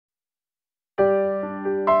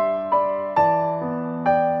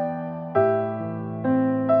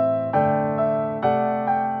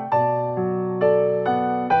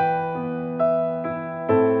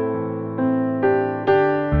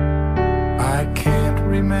I can't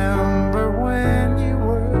remember when you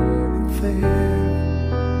weren't there,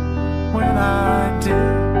 when I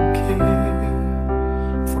didn't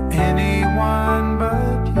care for anyone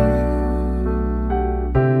but you.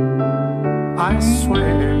 I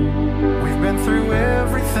swear we've been through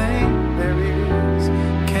everything there is.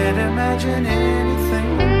 Can't imagine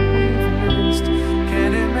anything we've missed.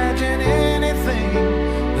 Can't imagine anything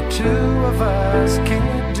the two of us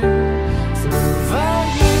can't do. Through the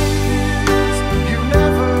years, you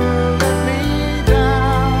never let me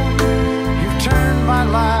down. You've turned my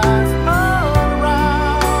life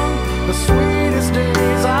around. The sweetest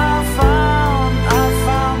days I found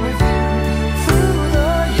with you. Through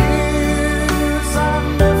the years, I've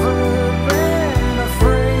never been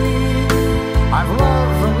afraid. I've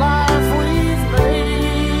loved the life we've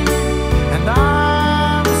made, and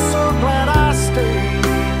I'm so glad I stayed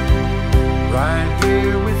right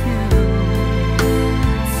here with you.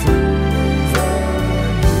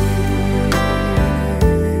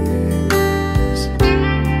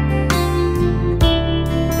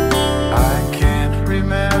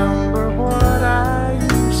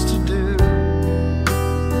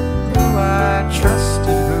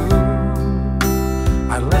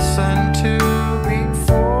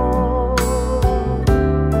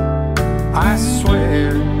 I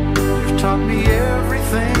swear you've taught me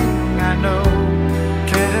everything I know.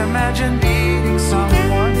 Can't imagine needing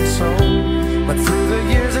someone so, but through the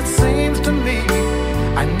years it seems to me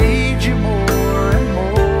I need you more and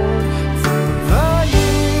more. Through the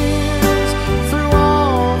years, through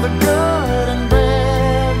all the good and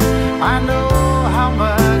bad, I know how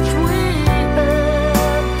much we had.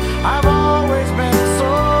 I've always been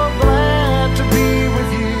so glad to be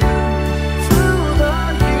with you. Through the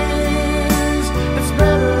years, it's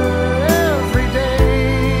better every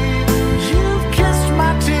day. You've kissed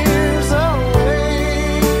my tears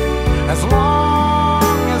away. As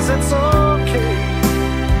long as it's okay,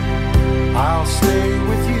 I'll stay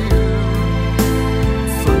with you.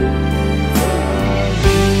 Through the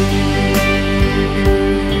years,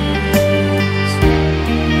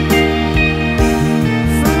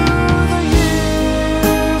 through the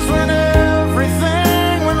years when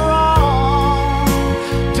everything went wrong,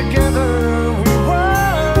 together we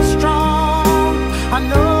were strong. I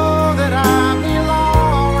know that I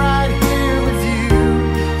belong right here with you.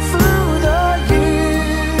 Through the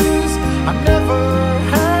years, I never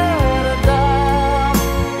had a doubt.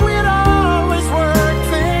 We'd always work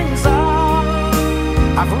things out.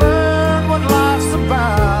 I've learned what life's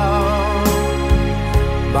about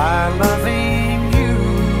by loving you.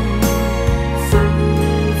 Through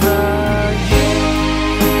the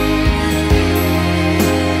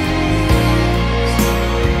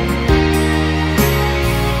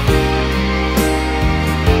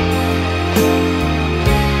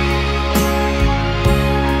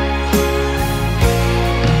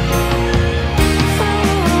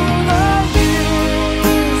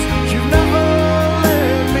you never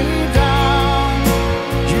let me down.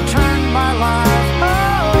 You turned my life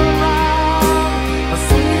around. The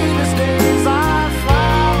sweetest days I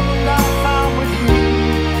found with you.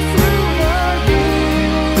 Through the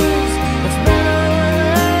years, it's better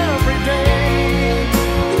every day.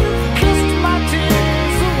 You've kissed my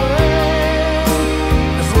tears away.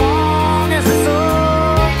 As long as it's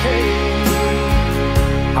okay,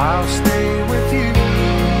 I'll stay with you.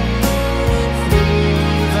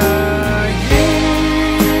 Through the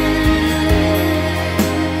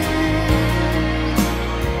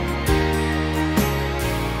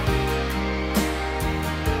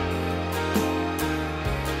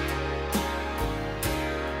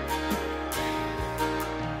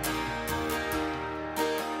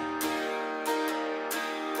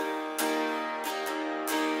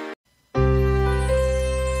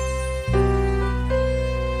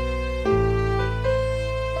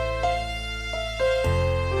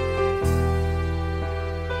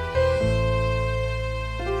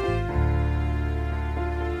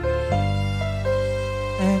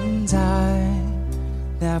And I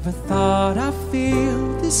never thought I'd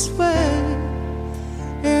feel this way.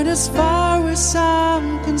 And as far as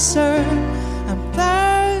I'm concerned, I'm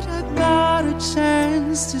glad I got a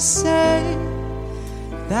chance to say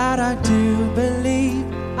that I do believe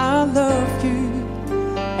I love you.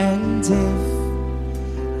 And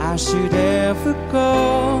if I should ever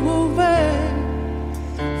go away,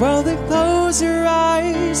 well, then close your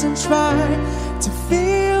eyes and try to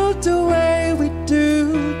feel the way we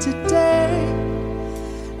do today.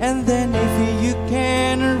 And then if you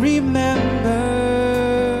can remember,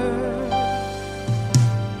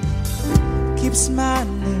 keep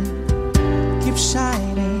smiling, keep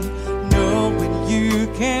shining, knowing you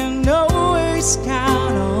can always always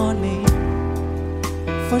count on me,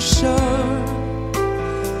 for sure.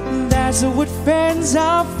 That's what friends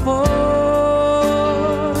are for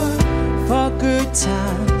good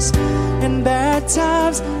times and bad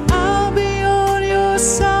times. I'll be on your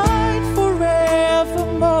side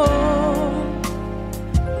forevermore.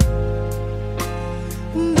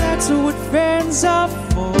 That's what friends are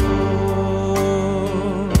for.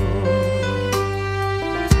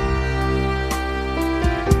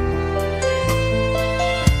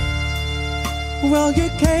 Well, you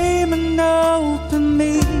came and opened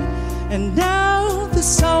me, and now there's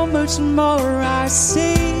so much more I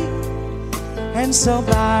see. And so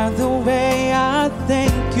by the way, I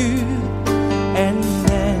thank you. And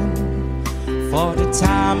then for the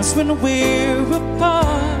times when we're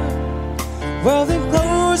apart, well then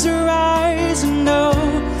close your eyes and know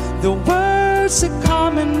the words are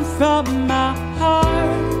coming from my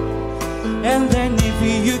heart. And then if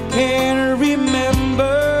you can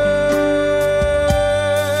remember,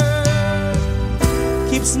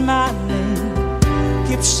 keep smiling,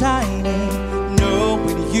 keep shining,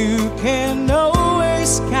 knowing you can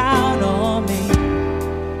always count on me,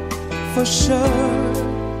 for sure.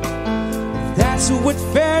 That's what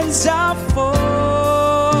friends are for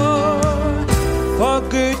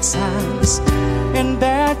good times and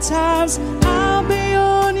bad times. I'll be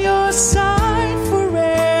on your side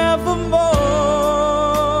forevermore.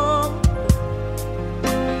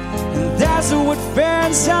 And that's what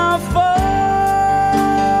friends are for.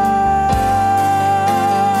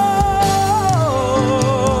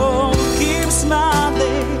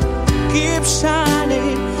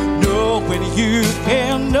 Shining, knowing you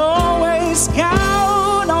can always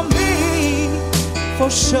count on me, for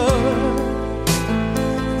sure.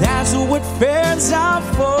 That's what friends are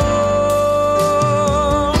for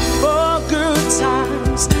good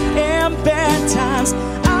times and bad times.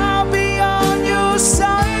 I'll be on your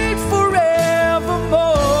side forevermore.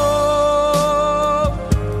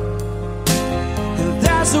 And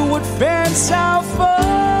that's what friends are for.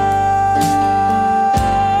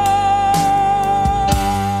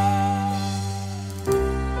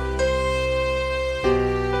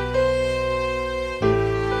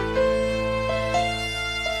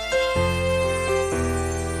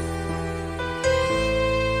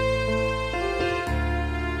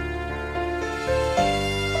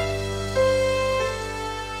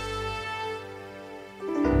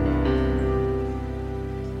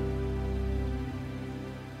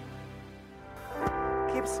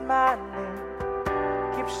 Keep smiling,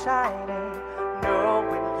 keep shining,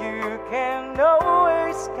 knowing you can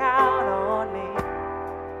always count on me,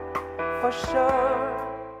 for sure.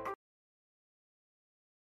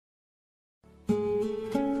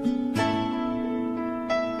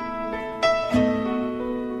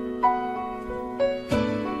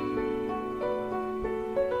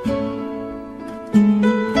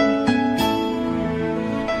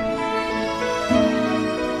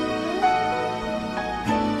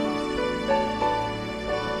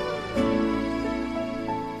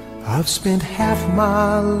 I've spent half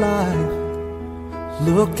my life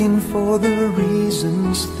looking for the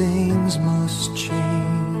reasons things must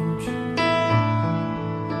change,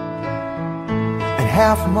 and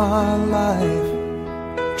half my life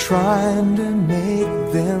trying to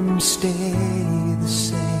make them stay the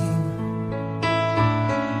same.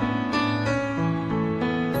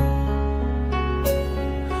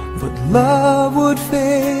 But love would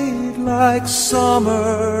fade like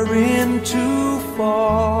summer into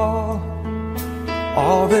fall.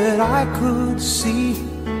 All that I could see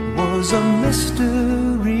was a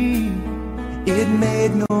mystery. It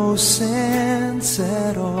made no sense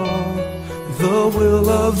at all. The will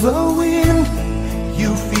of the wind,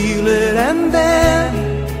 you feel it and then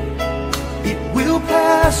it will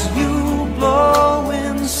pass you,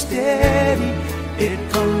 blowing steady. It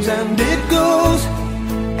comes and it goes,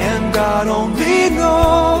 and God only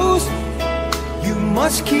knows. You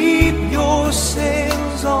must keep your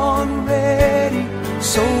sails on ready,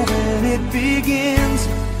 so when it begins,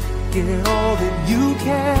 get all that you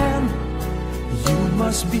can. You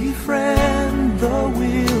must befriend the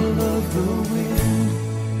will of the wind.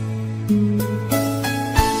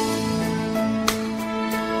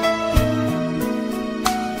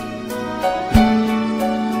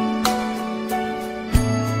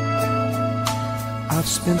 I've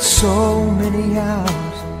spent so many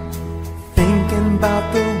hours thinking about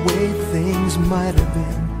the way things might have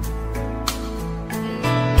been,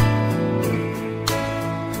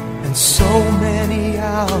 and so many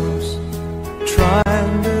hours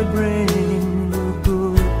trying to bring the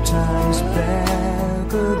good times back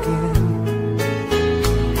again.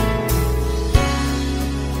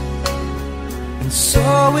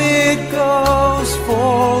 So it goes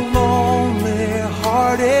for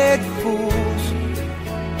lonely-hearted fools.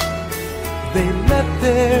 They let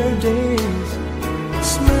their days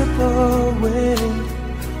slip away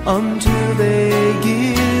until they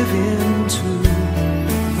give in to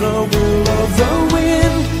the will of the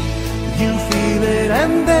wind. You feel it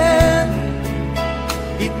and then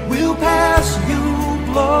it will pass you,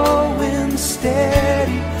 blowing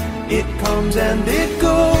steady. It comes and it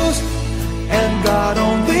goes, and God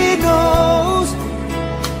only knows.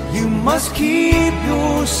 You must keep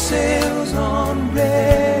your sails on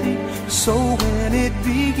ready, so when it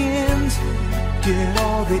begins, get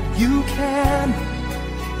all that you can.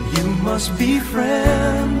 You must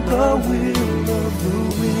befriend the will of the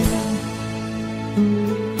wind.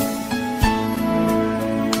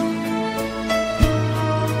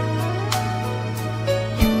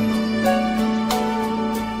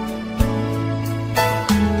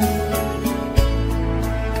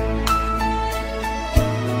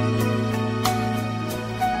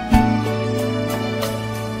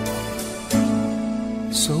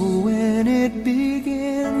 So when it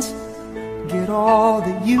begins, get all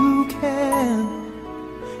that you can.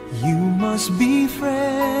 You must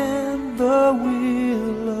befriend the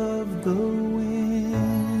will of the wind.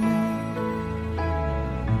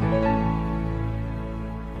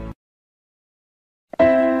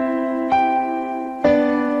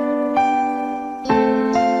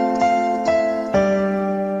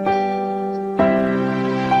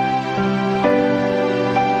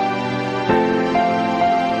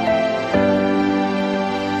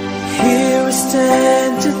 Here we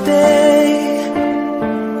stand today,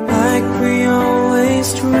 like we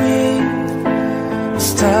always dreamed,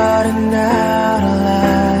 starting out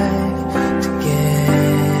alive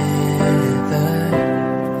together.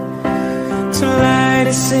 To light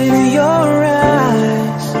is in your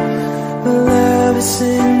eyes, love is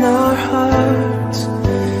in our hearts.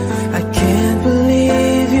 I can't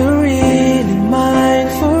believe you're really mine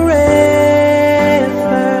forever.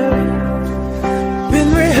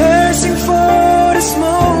 Been rehearsing for this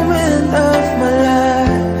moment of my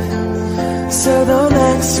life, so don't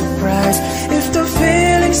act surprised if the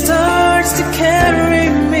feeling starts to carry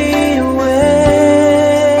me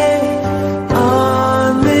away.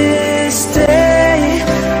 On this day,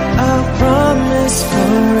 I'll promise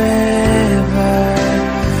forever.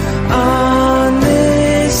 On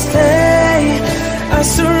this day, I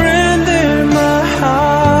surrender my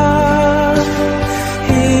heart.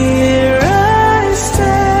 Here I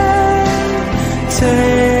stand,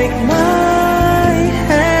 take my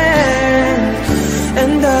hand,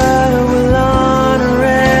 and I will honor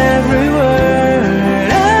every word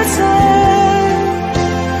I say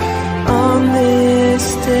on this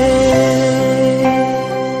day.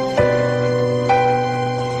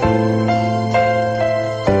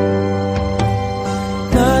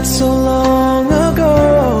 Not so long ago,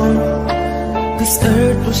 this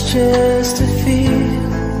earth was just a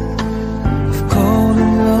field of cold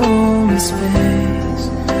and lonely space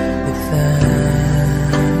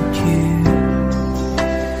without you.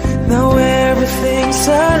 Now everything's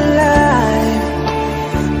alive,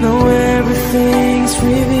 now everything's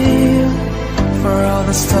revealed. For all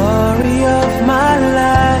the story of my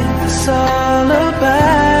life is all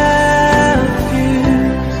about you.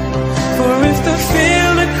 For if the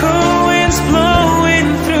feel the cold winds blowing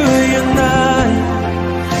through your night,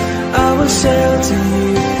 I will shelter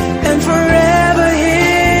you and forever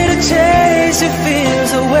here to chase your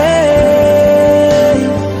fears away.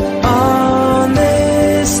 On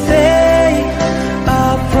this day, I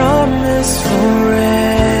promise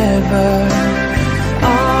forever.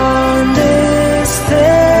 On this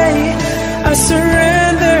day, I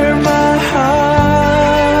surrender my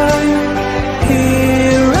heart.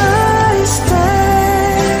 Here I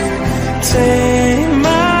stand, take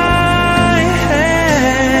my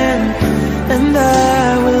hand, and I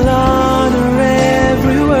will honor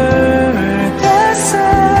every word I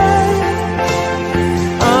say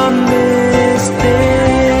on this day.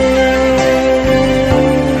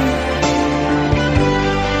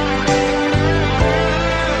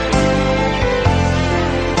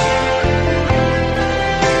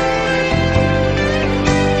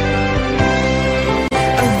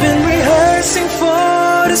 I've been rehearsing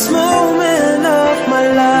for this moment of my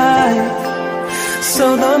life,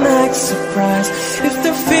 so don't act surprised if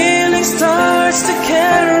the feeling starts to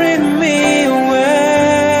carry me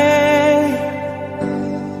away.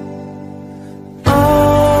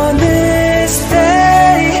 On this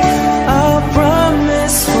day, I'll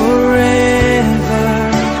promise forever.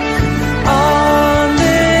 On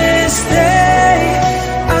this day,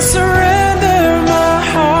 I surrender my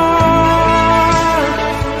heart.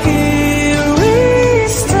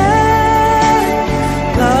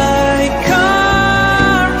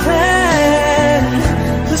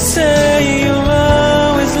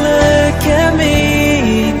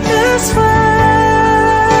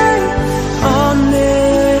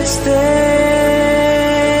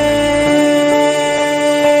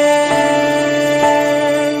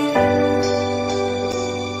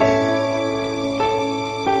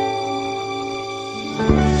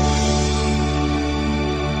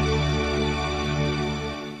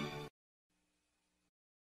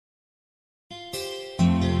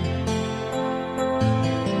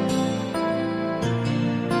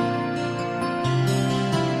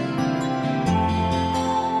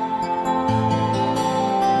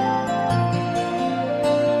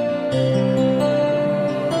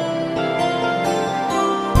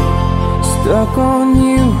 stuck on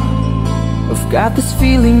you. I've got this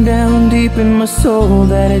feeling down deep in my soul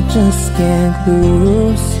that I just can't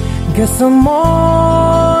lose. Guess I'm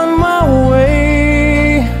on my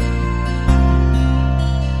way.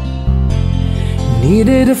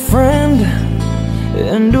 Needed a friend,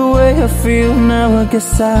 and the way I feel now, I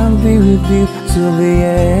guess I'll be with you till the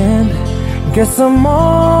end. Guess I'm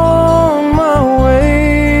on my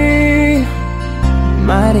way.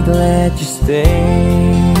 Mighty glad you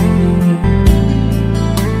stayed.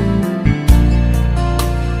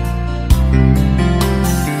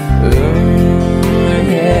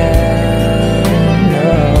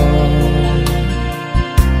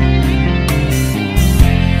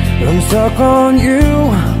 I'm stuck on you,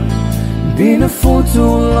 been a fool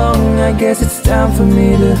too long. I guess it's time for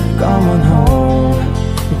me to come on home.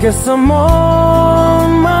 Guess I'm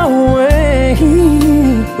on my way.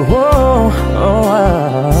 Whoa,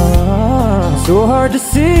 so hard to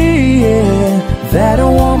see, yeah, that a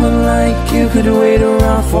woman like you could wait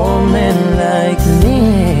around for a man like me,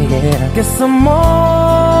 yeah. Guess I'm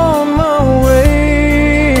on my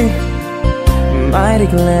way. Mighty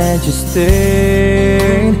glad you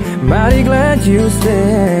stayed. Mighty glad you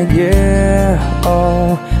stayed, yeah.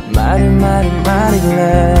 Oh, mighty, mighty, mighty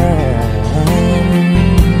glad.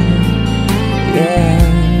 Yeah,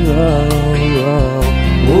 oh, oh,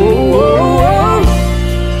 oh, oh.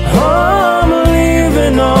 I'm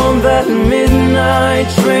leaving on that midnight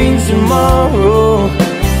train tomorrow,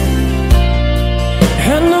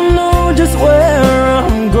 and I know just where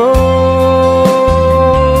I'm going.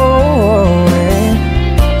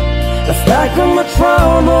 I've packed up my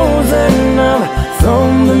troubles and I've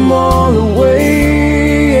thrown them all away,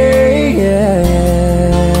 yeah, yeah.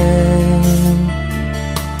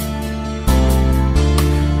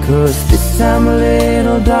 'Cause this time,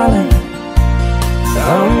 little darling,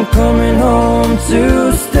 I'm coming home to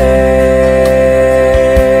stay.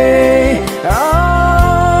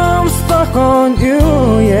 I'm stuck on you,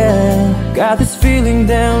 yeah. Got this feeling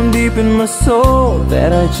down deep in my soul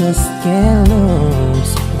that I just can't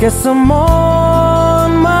lose. Guess I'm on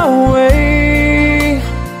my way.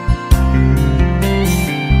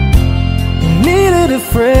 Needed a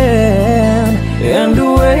friend, and the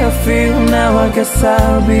way I feel now, I guess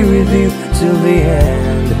I'll be with you till the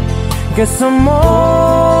end. Guess I'm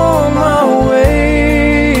on my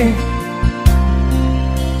way.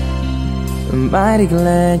 I'm mighty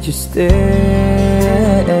glad you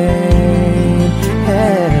stayed.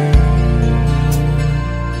 Hey.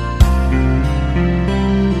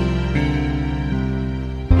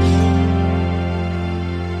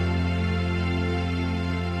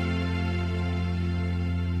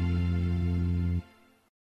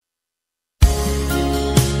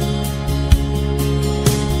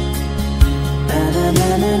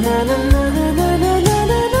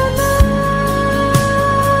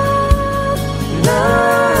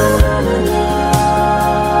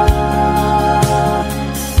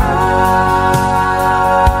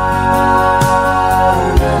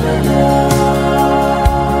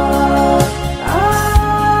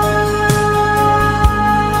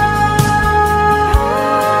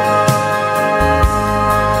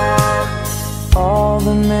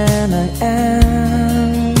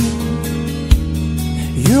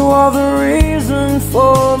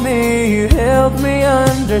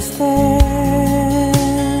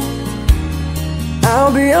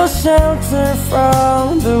 I'll be your shelter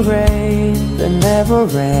from the rain that never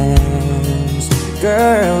ends.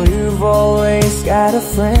 Girl, you've always got a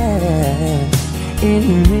friend in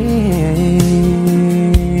me.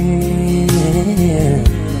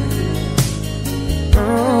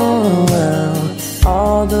 Oh, well,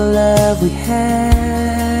 all the love we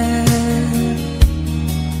had,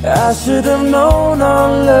 I should have known our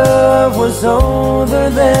love was older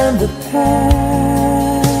than the past.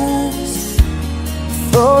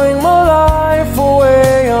 Throwing my life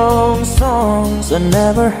away on songs I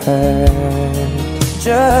never heard,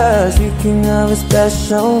 just thinking of a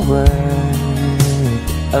special word.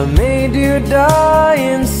 I made you die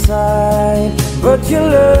inside, but you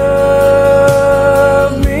love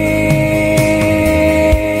me.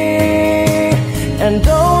 And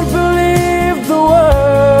don't believe the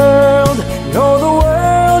world, no, the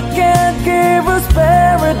world can't give us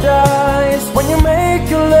paradise. When you make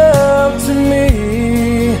your love to me,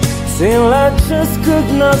 still I just could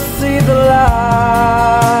not see the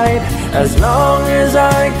light. As long as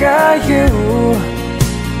I got you,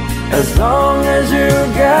 as long as you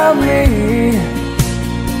got me,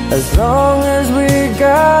 as long as we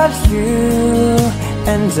got you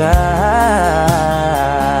and I.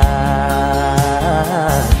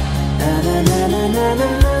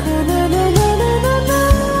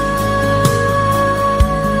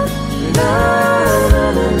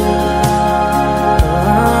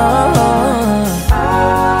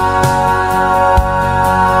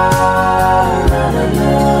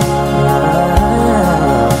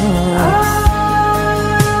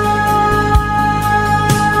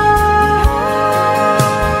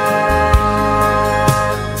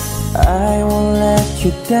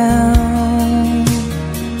 you down.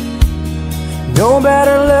 No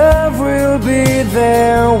better love will be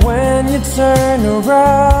there when you turn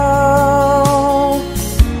around.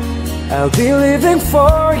 I'll be living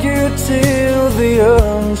for you till the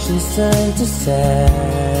oceans turn to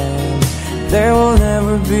sand. There will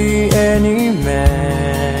never be any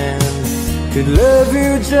man could love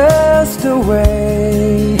you just the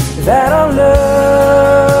way that I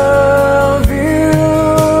love you.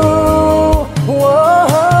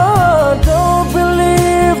 Whoa, don't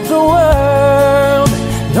believe the world.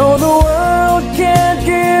 No, the world can't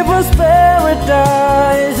give us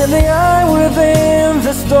paradise in the eye within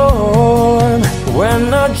the storm.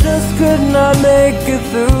 When I just could not make it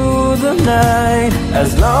through the night.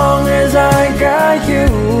 As long as I got you,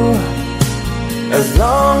 as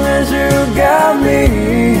long as you got me,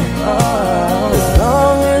 as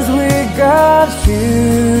long as we got you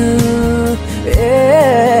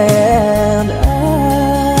and I,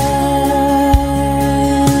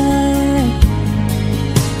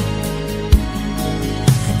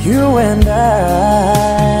 you and I.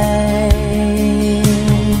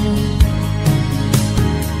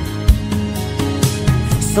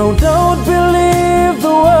 So don't believe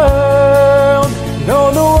the world.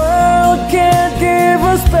 No, the world can't give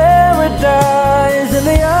us paradise in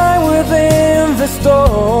the eye within the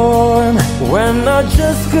storm. When I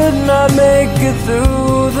just could not make it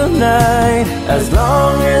through the night. As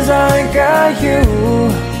long as I got you,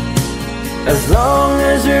 as long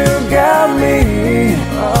as you got me,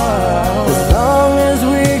 as long as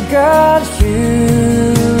we got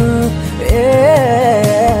you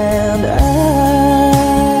and I.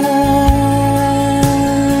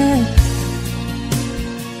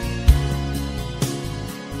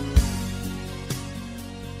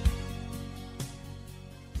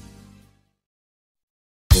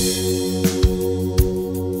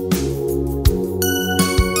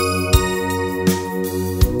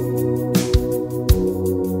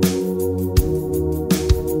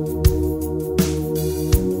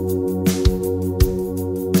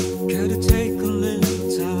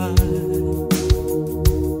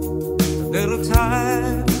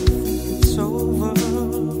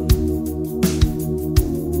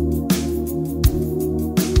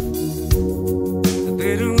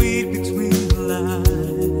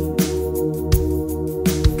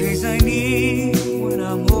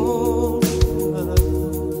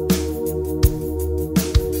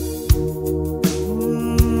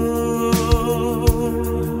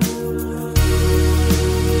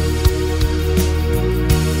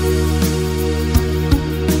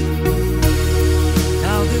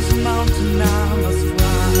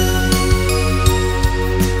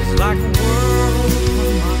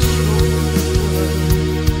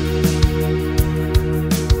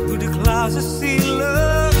 To see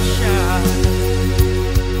love shine.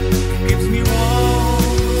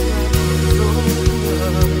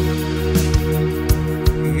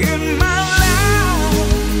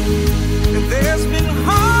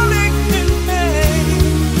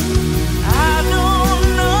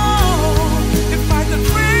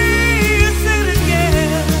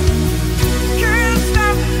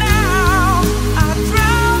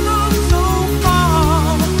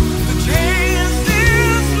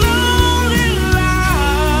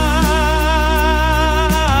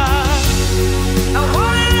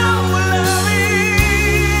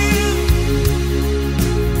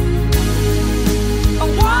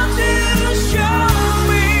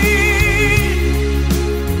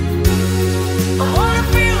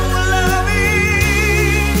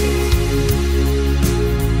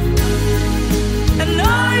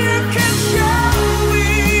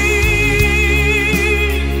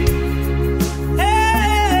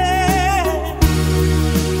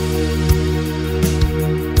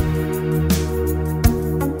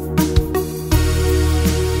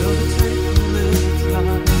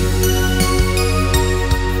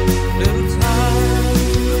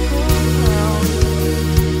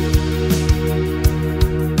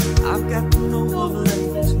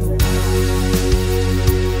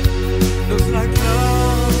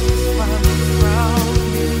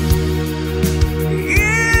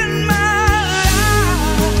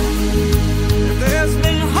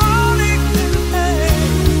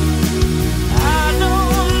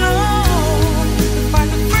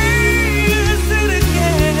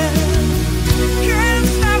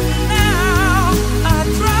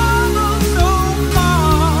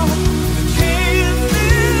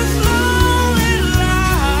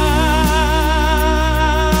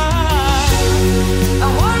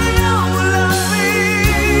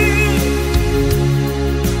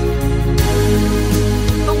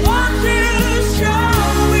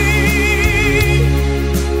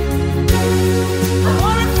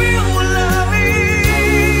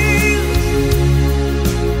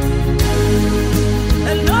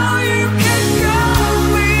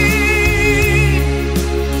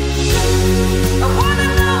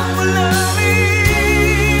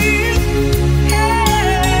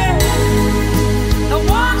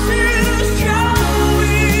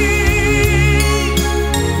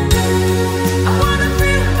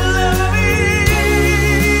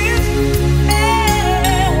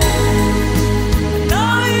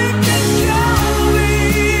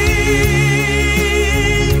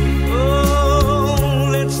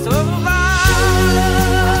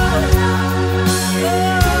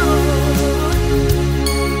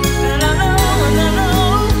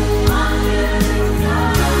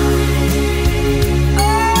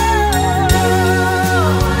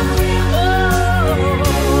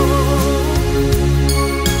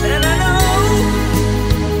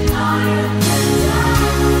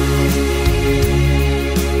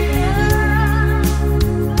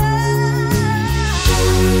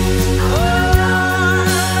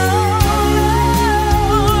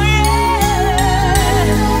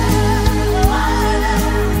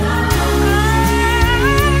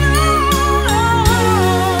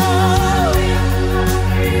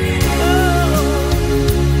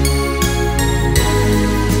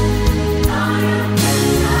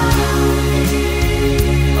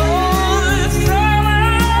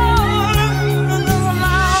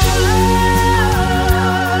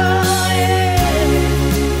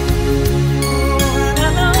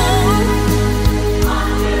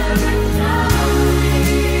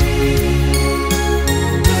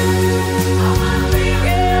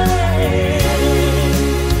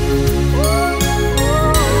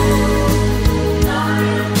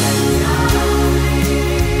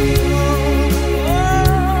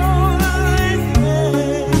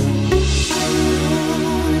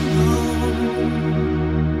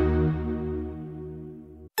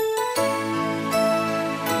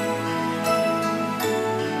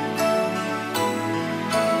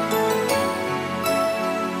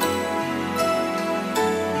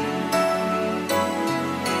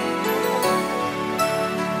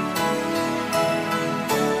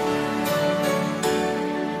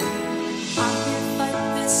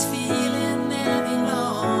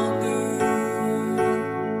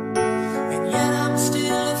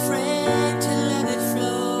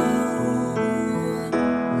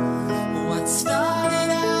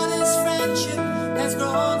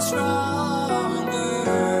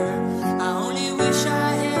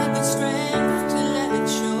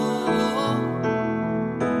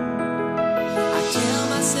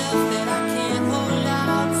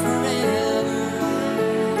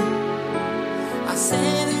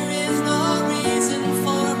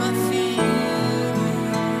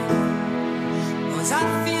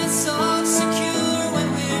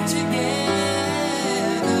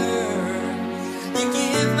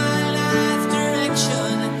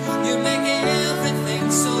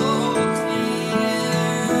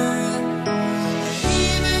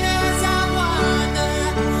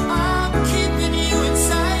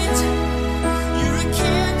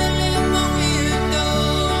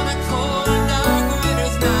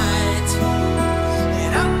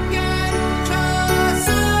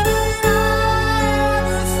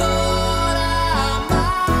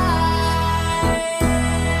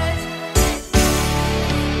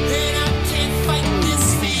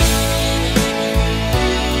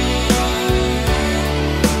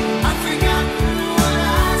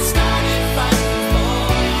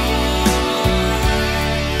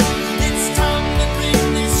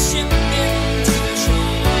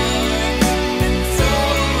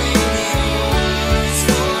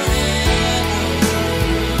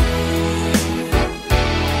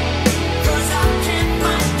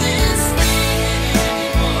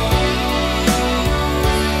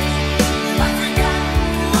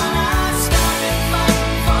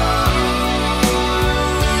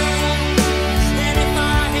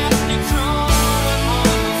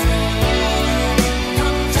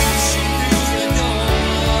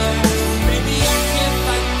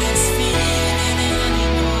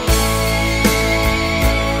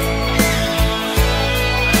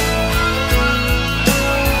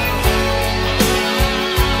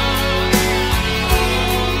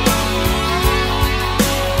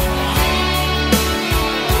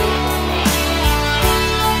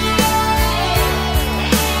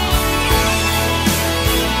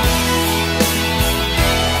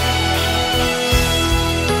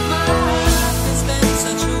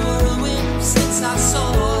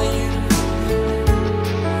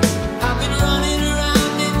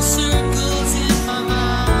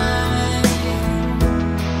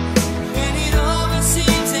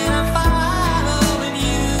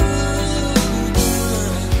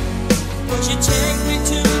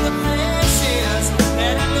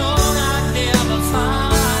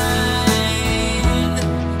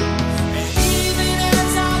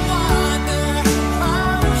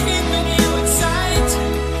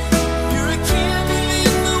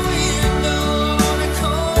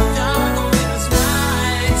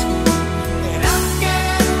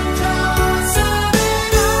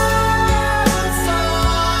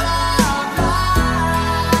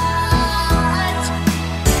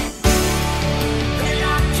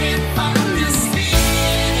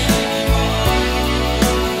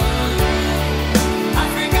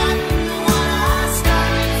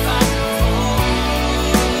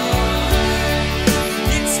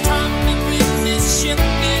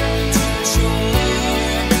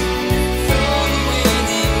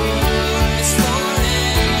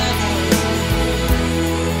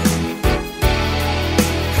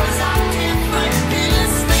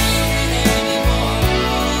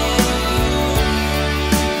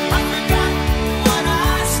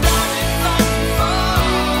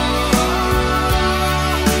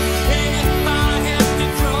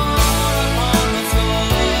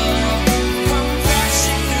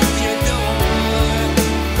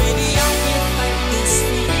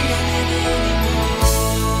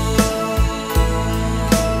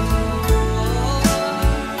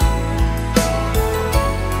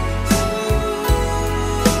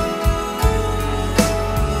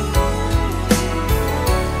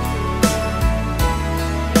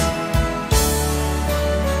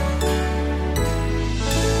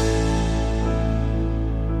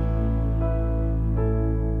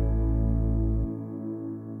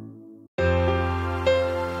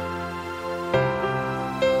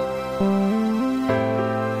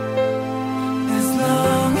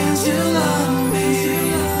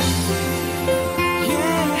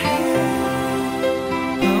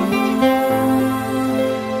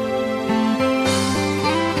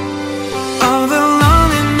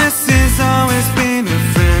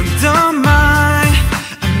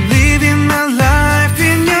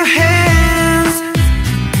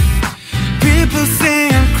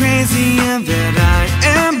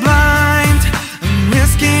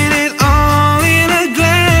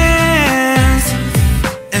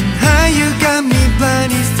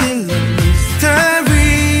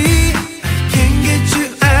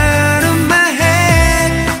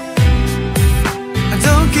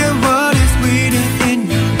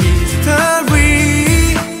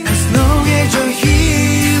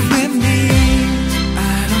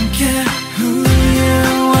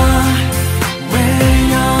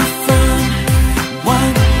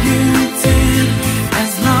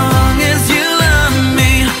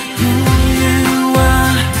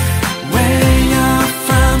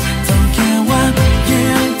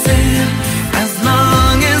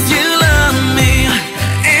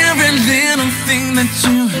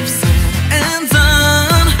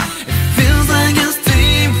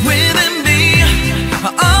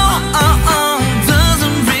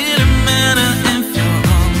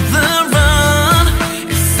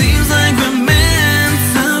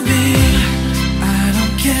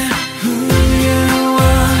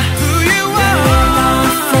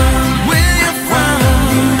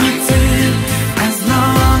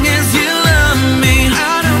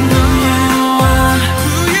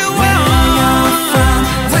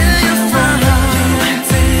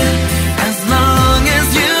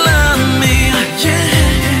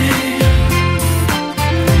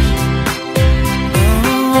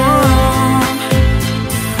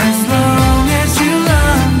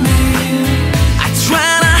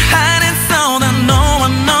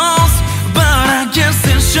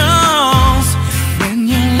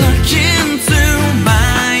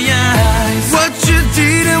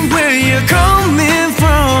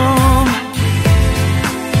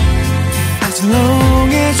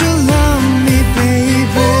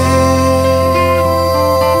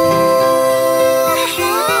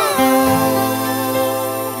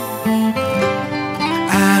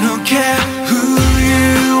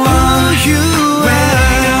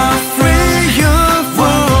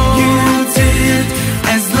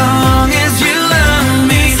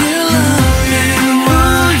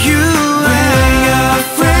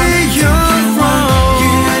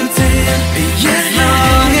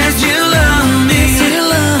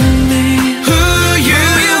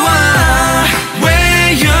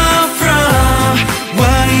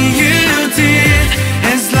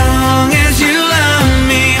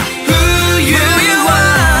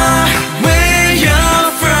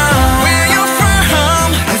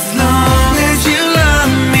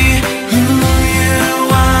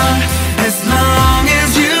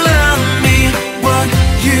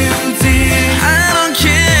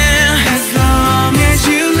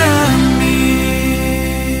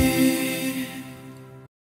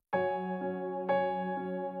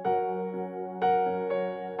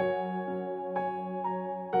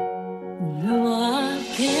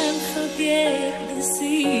 this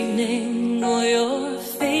evening, or your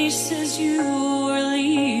face as you were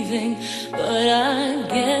leaving. But I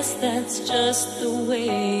guess that's just the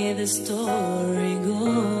way the story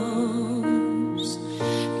goes.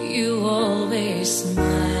 You always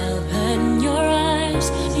smile, but in your eyes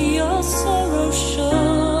your sorrow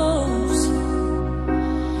shows.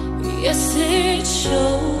 Yes, it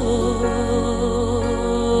shows.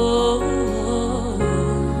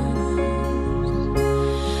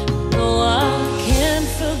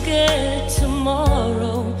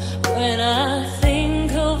 Tomorrow, when I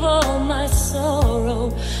think of all my sorrow,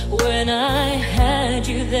 when I had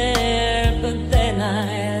you there, but then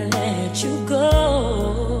I let you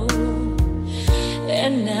go.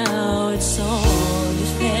 And now it's only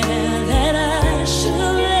fair that I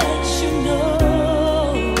should let you know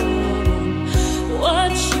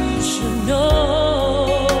what you should know.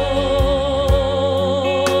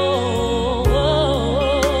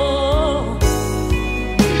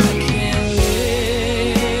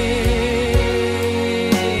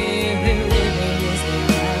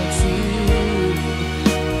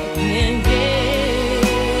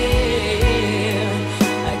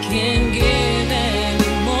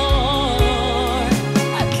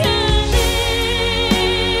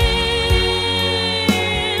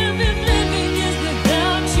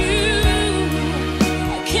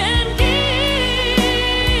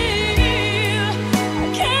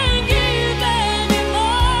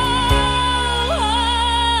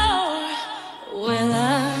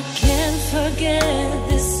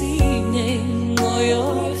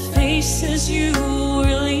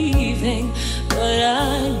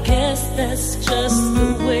 That's just the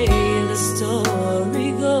way the story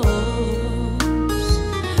goes.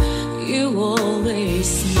 You always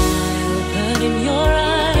smile, but in your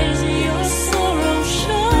eyes your sorrow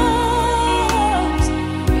shows.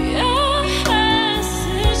 Yes,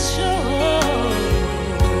 it shows.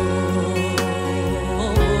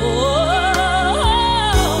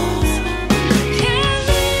 Can't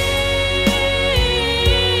live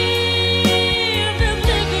if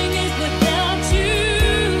living is without you.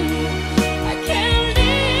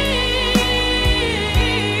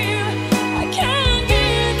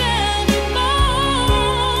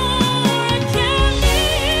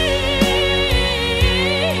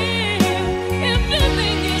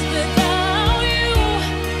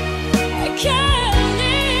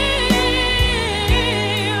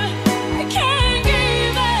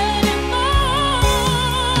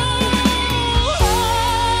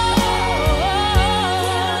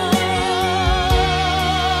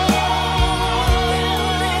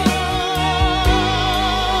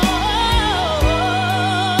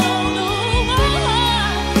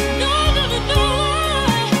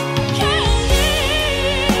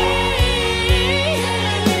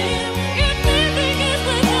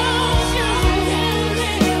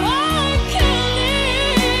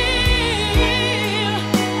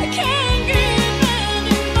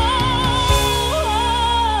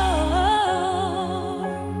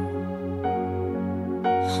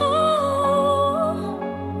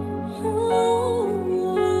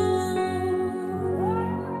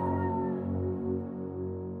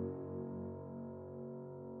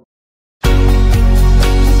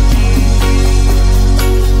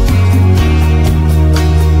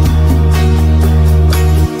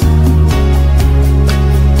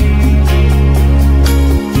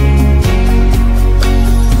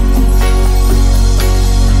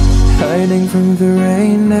 Hiding from the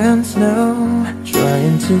rain and snow,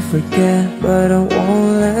 trying to forget but I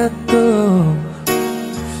won't let go.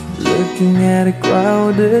 Looking at a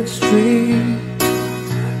crowded street,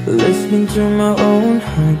 listening to my own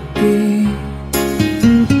heartbeat.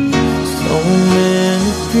 So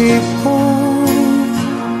many people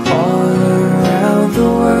all around the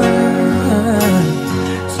world.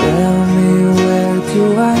 Tell me, where do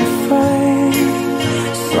I find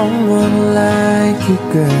someone like you,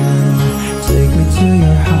 girl? Take me to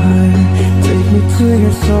your heart, take me to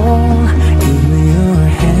your soul. Give me your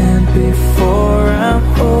hand before I'm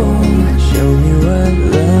old. Show me what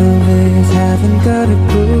love is, haven't got a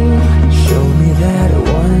clue. Show me that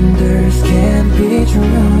wonders can't be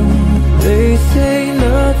true. They say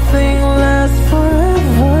nothing lasts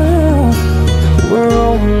forever. We're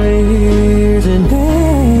only here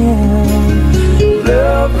today.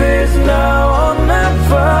 Love is now or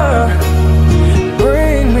never.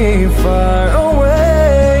 Bring me far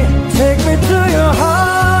away. Take me to your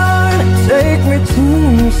heart, take me to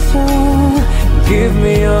your soul. Give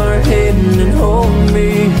me your hand and hold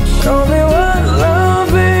me. Show me what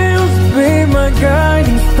love is, be my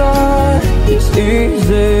guiding star. It's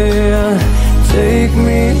easy, take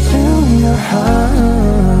me to your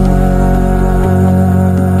heart.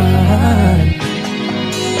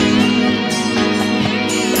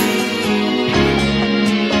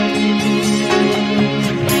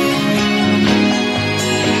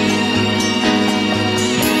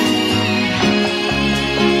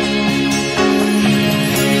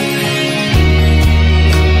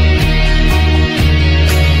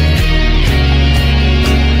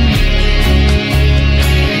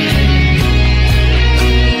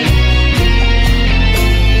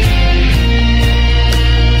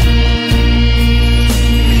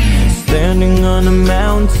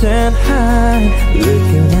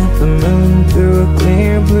 looking at the moon through a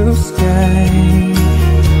clear blue sky.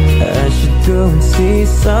 I should go and see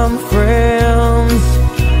some friends,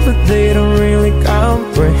 but they don't really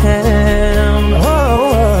comprehend.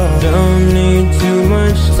 Oh, don't need too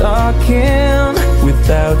much talking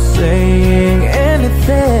without saying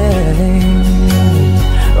anything.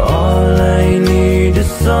 All I need is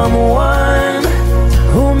someone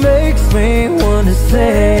who makes me wanna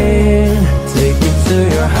sing. Take me to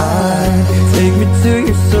your heart, take me to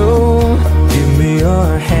your soul. Give me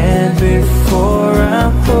your hand before I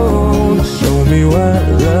hold. Show me what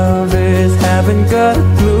love is, haven't got a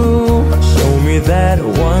clue. Show me that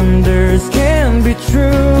wonders can be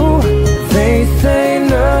true. They say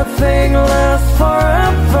nothing lasts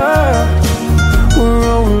forever. We're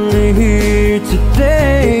only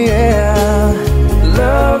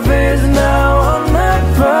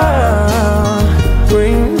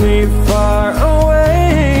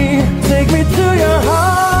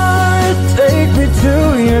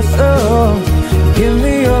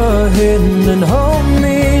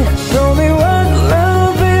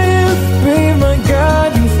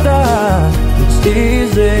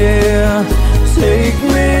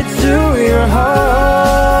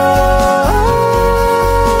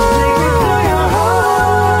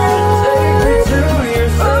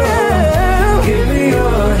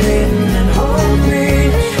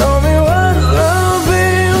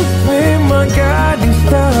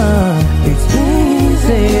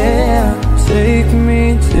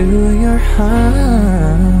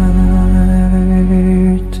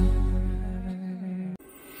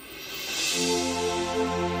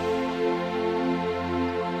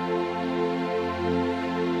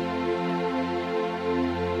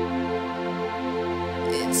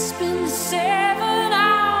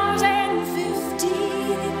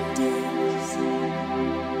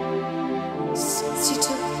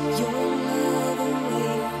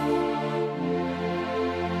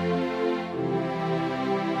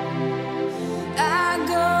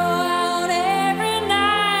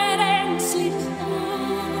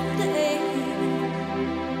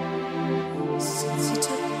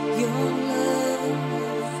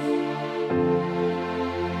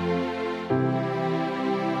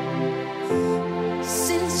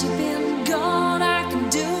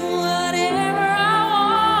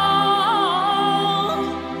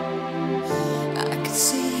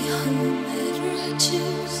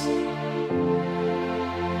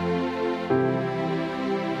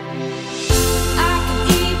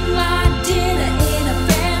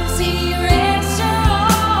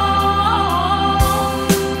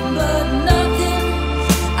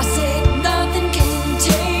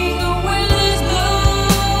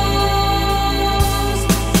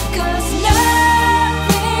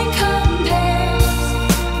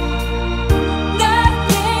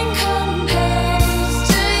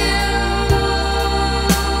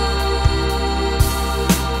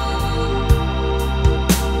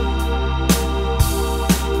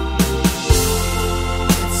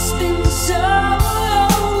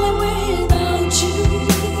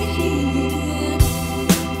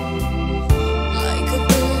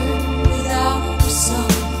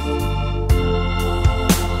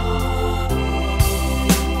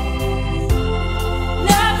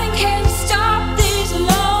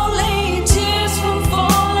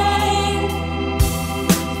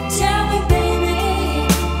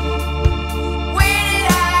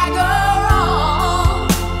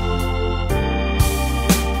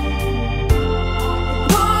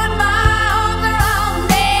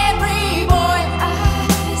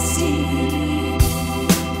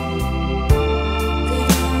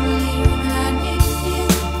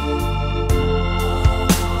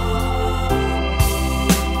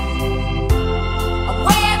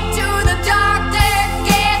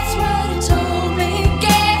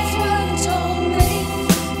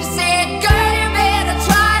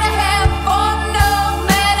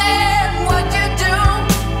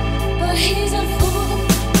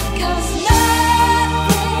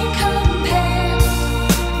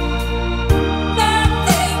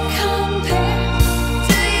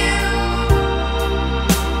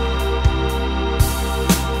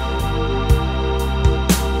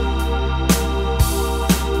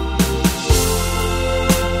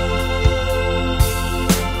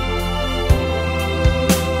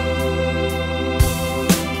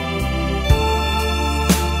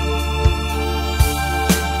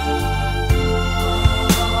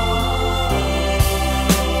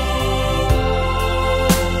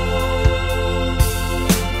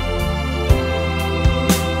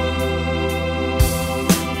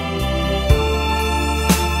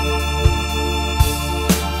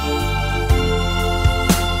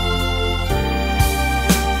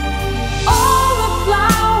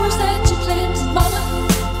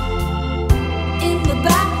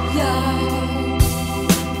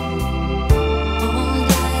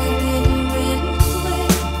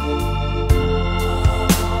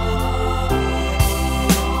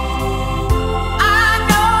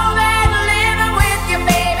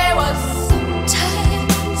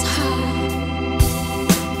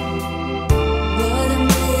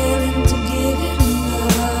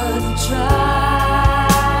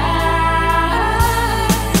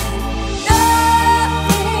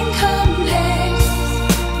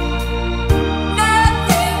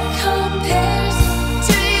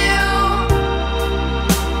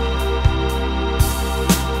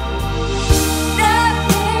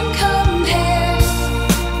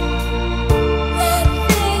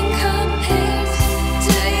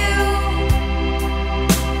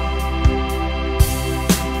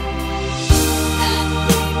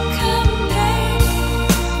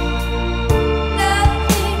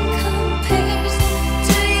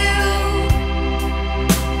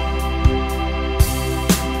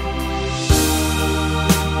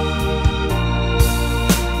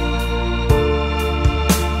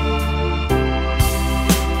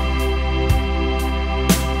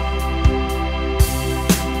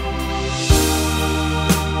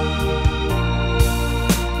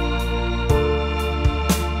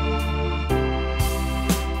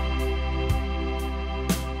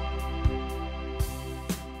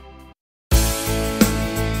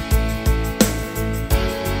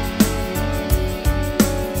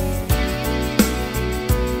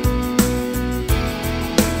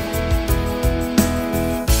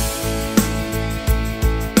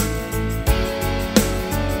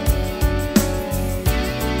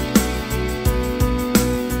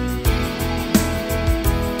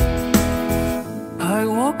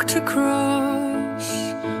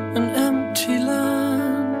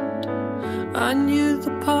I knew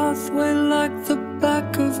the pathway like the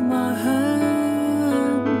back of my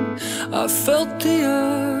hand. I felt the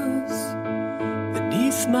earth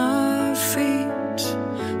beneath my feet,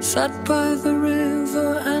 sat by the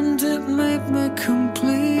river and it made me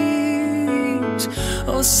complete.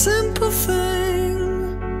 Oh, simple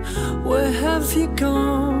thing, where have you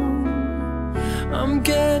gone? I'm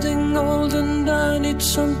getting old and I need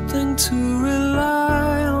something to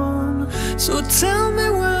rely on. So tell me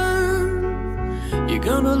when you're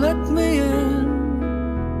gonna let me in.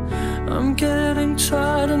 I'm getting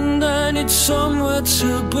tired and I need somewhere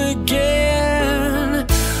to begin.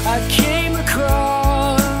 I came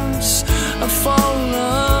across a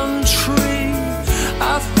fallen tree.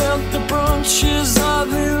 I felt the branches of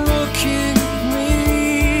it looking at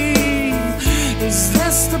me. Is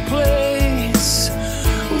this the place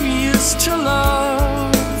we used to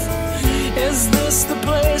love? Is this the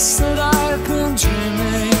place that I've been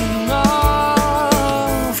dreaming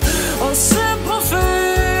of? Oh, simple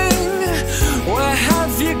thing, where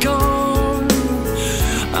have you gone?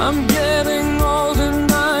 I'm getting old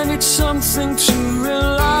and I need something to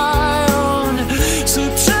rely on. So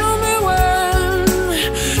tell me when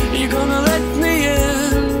you're gonna let me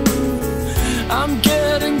in. I'm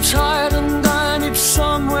getting tired and I need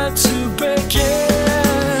somewhere to begin.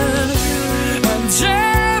 And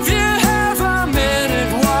if you have a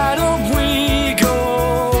minute, why don't we go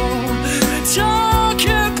talk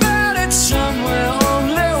about it somewhere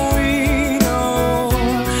only we know?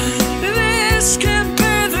 This could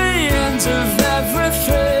be the end of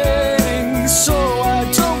everything, so why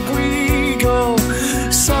don't we go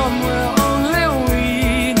somewhere only we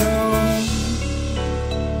know?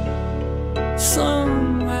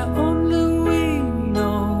 Somewhere only we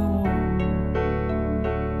know.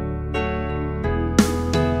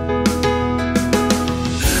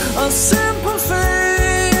 A simple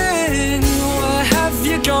thing, where have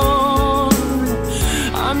you gone?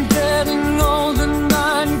 I'm getting old and I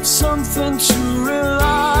need something to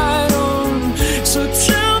rely on. So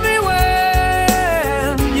tell me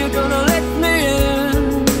when you're gonna let me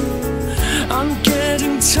in. I'm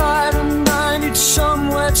getting tired and I need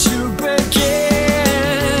somewhere to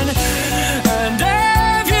begin. And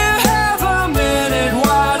if you have a minute,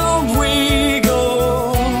 why don't we go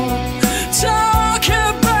talk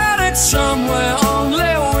about it somewhere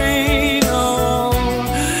only we know?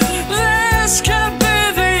 This could be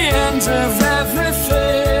the end of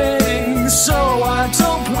everything, so why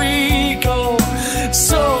don't we go?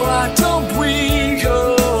 So why don't we go?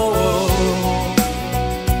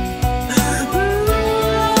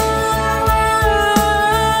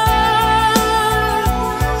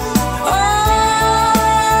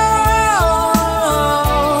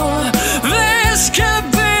 This could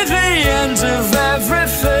be the end of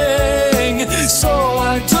everything, so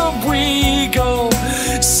why don't we go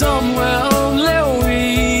somewhere only we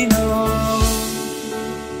know?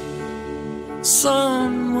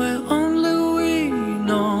 Somewhere only we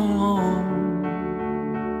know.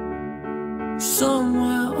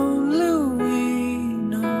 Somewhere only we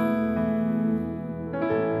know.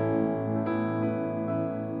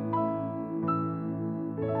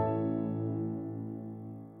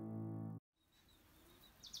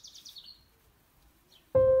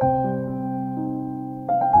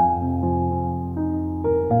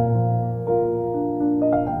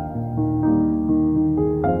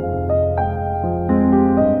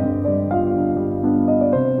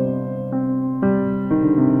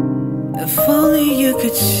 If only you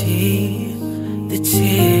could see the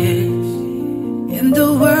tears in the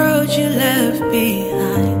world you left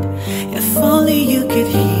behind. If only you could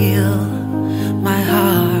heal my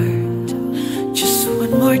heart just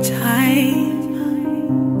one more time.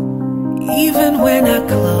 Even when I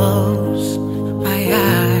close my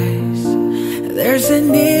eyes, there's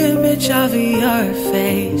an image of your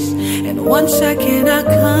face, and one second I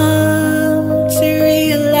come to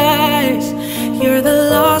realize you're the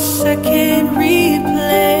loss I can't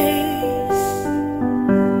replace.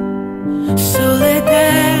 So let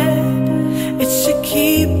that, it's a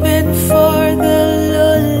keeping for the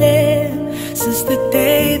lonely. Since the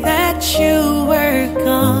day that you were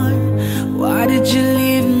gone, why did you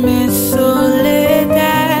leave me so let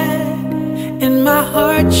that? In my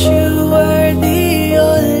heart you were the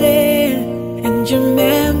only, and your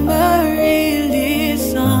memory lives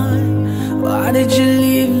on. Why did you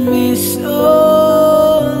leave me so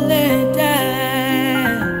let that?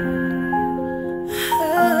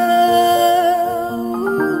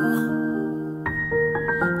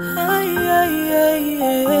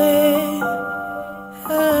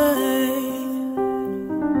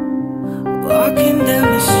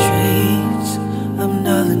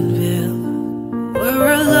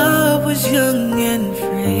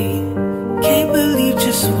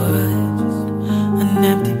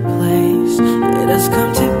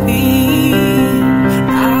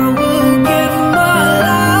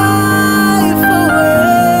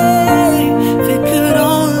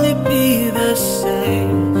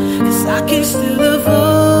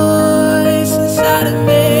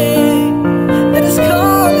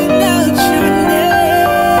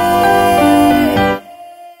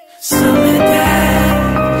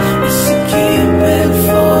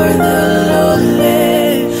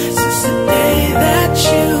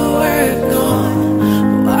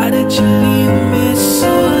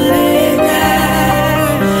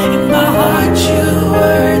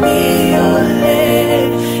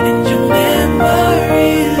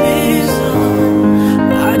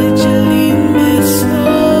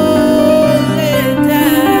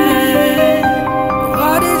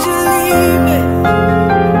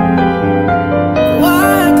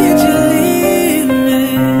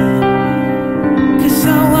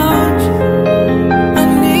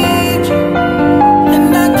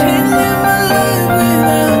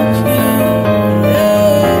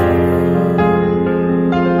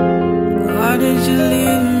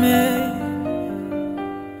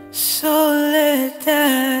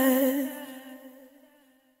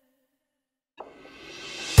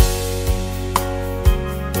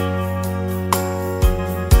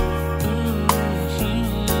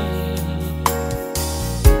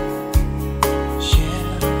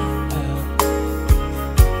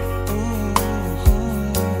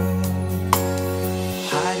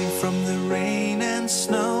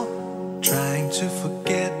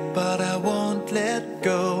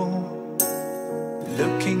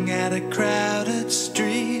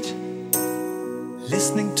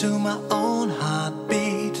 to my own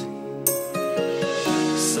heartbeat.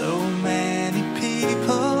 So many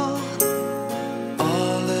people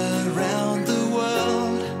all around the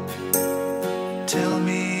world. Tell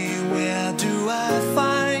me, where do I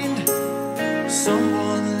find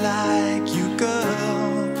someone like you,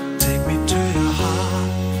 girl? Take me to your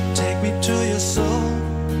heart, take me to your soul.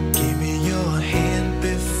 Give me your hand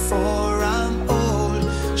before I'm old.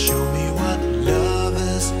 Show me what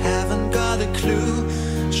lovers haven't got a clue.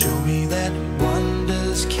 Show me that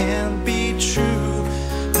wonders can't be true.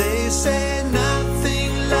 They say nothing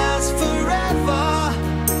lasts forever.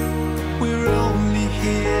 We're only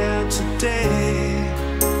here today.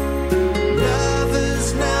 Love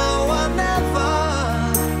is now or never.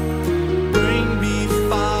 Bring me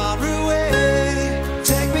far away.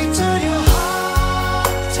 Take me to your heart,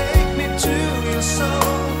 take me to your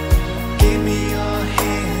soul. Give me your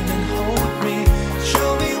hand and hold me. Show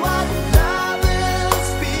me what love is.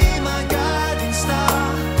 Be my guiding star.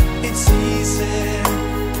 It's easy.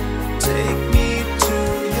 Take me to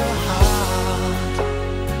your heart.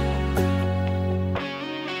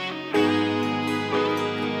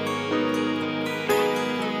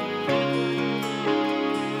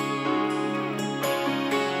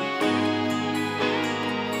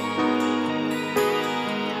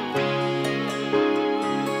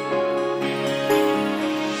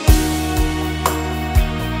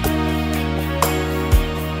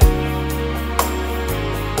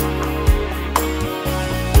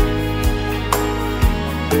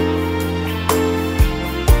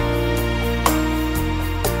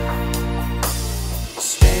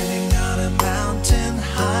 Standing on a mountain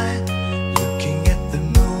high, looking at the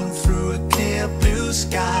moon through a clear blue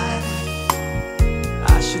sky.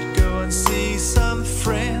 I should go and see some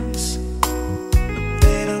friends, but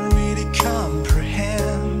they don't really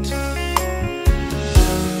comprehend.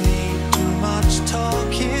 Don't need too much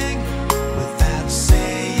talking without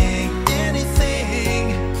saying anything.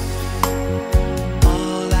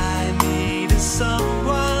 All I need is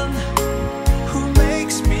someone who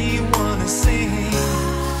makes me wanna sing.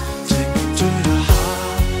 Take me to your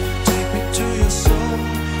heart, take me to your soul.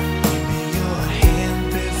 Give me your hand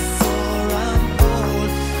before I'm old.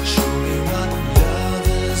 Show me what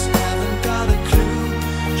lovers haven't got a clue.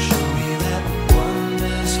 Show me that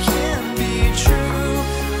wonders can be true.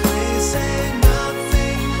 They say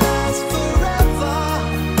nothing lasts forever.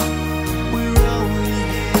 We're only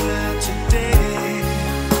here today.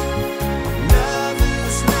 Love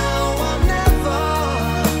is now or never.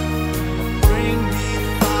 Bring me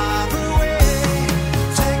far away.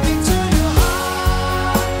 Take me to your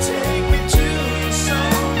heart, take me to your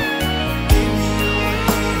soul. Give me your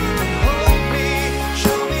hand and hold me.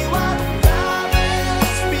 Show me what love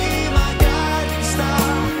is. Be my guiding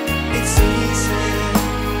star. It's easy.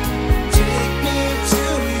 Take me to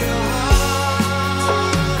your heart.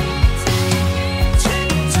 Take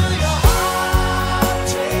me to your heart,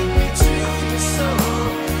 take me to your soul.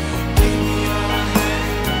 Give me your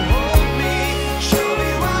hand and hold me. Show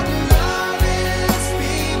me what love is.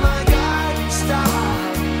 Be my guiding star.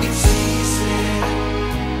 It's easy.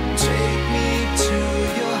 Take me to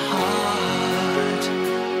your heart.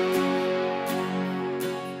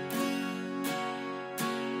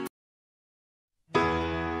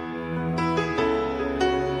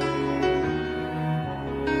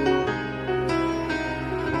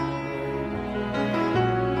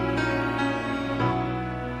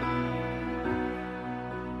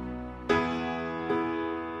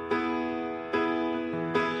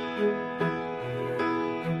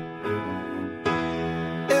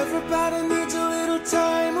 Everybody needs a little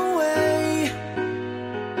time away.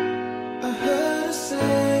 I heard her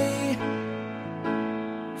say,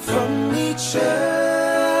 from each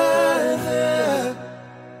other.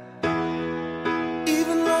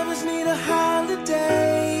 Even lovers need a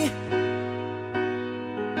holiday.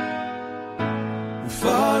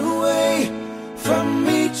 Far away from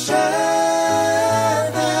each other.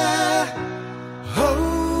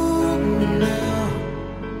 Hold me now.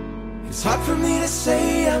 It's hard for me to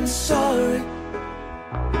say I'm sorry.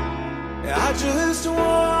 I just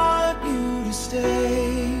want you to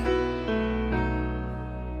stay.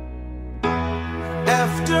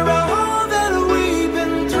 After all that we've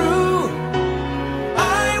been through,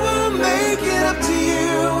 I will make it up to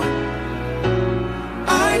you.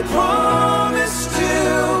 I promised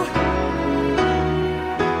you.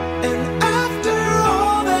 And after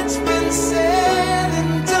all that's been said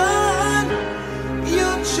and done,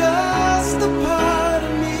 you're just the part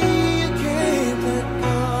of me you can't let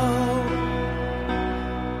go.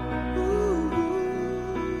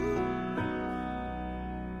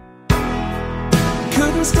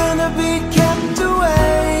 Couldn't stand to be kept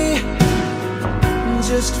away.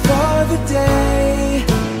 just for the day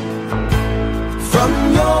from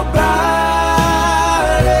your body.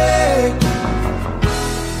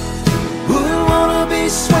 Wouldn't wanna be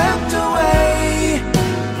swept away,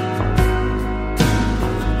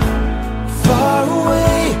 far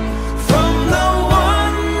away from the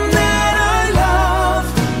one that I love.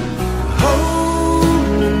 Hold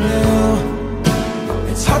me now.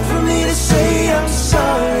 It's hard for me to say I'm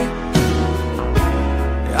sorry.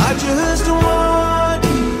 I just want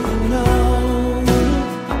you to know.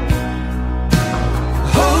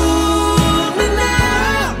 Hold me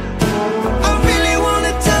now. I really want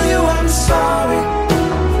to tell you I'm sorry.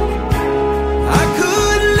 I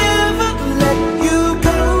could never let you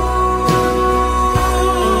go.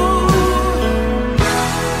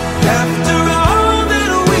 After all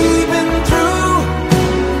that we've been through,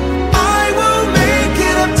 I will make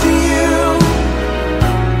it up to you.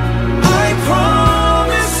 I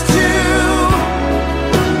promise to.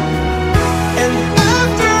 And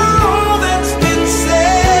after all that's been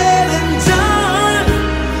said and done,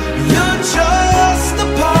 you're just a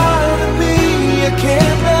part of me I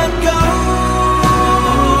can't let go.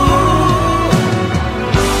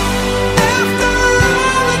 After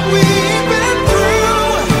all that we've been through,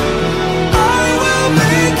 I will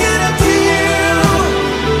make it up to you.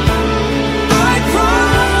 I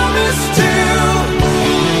promise to.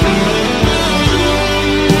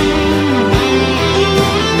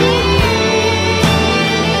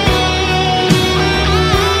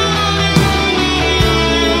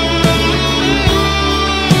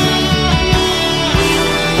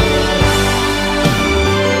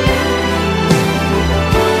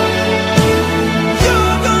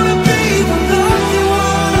 You're gonna be the lucky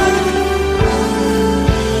one.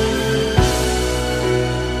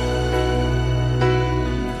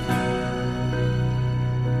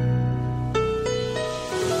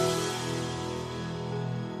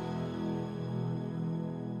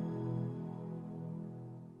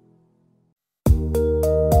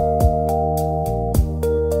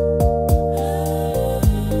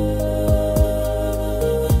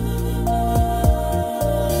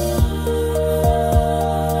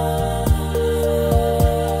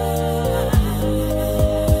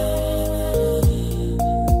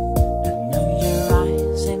 I know your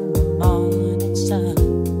eyes in the morning sun.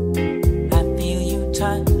 I feel you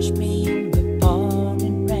touch me in the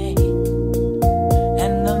pouring rain.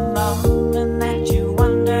 And the moment that you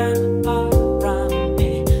wander far from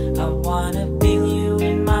me, I wanna feel you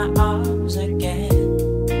in my arms again.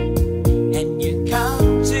 And you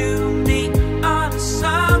come to me on a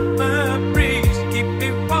summer breeze, keep me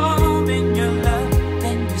warm in your love,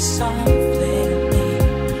 then you softly leave.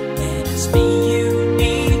 Then it's me you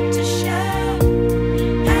need to show.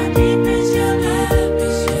 How deep is your love?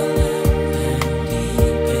 Is your love? How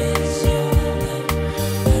deep is your love?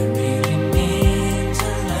 I really need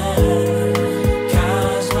to learn.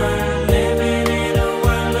 'Cause we're living in a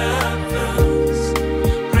world of fools,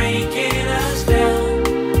 breaking us down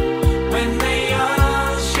when they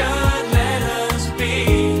all should let us be.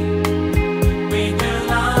 We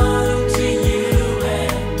belong to you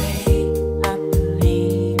and me.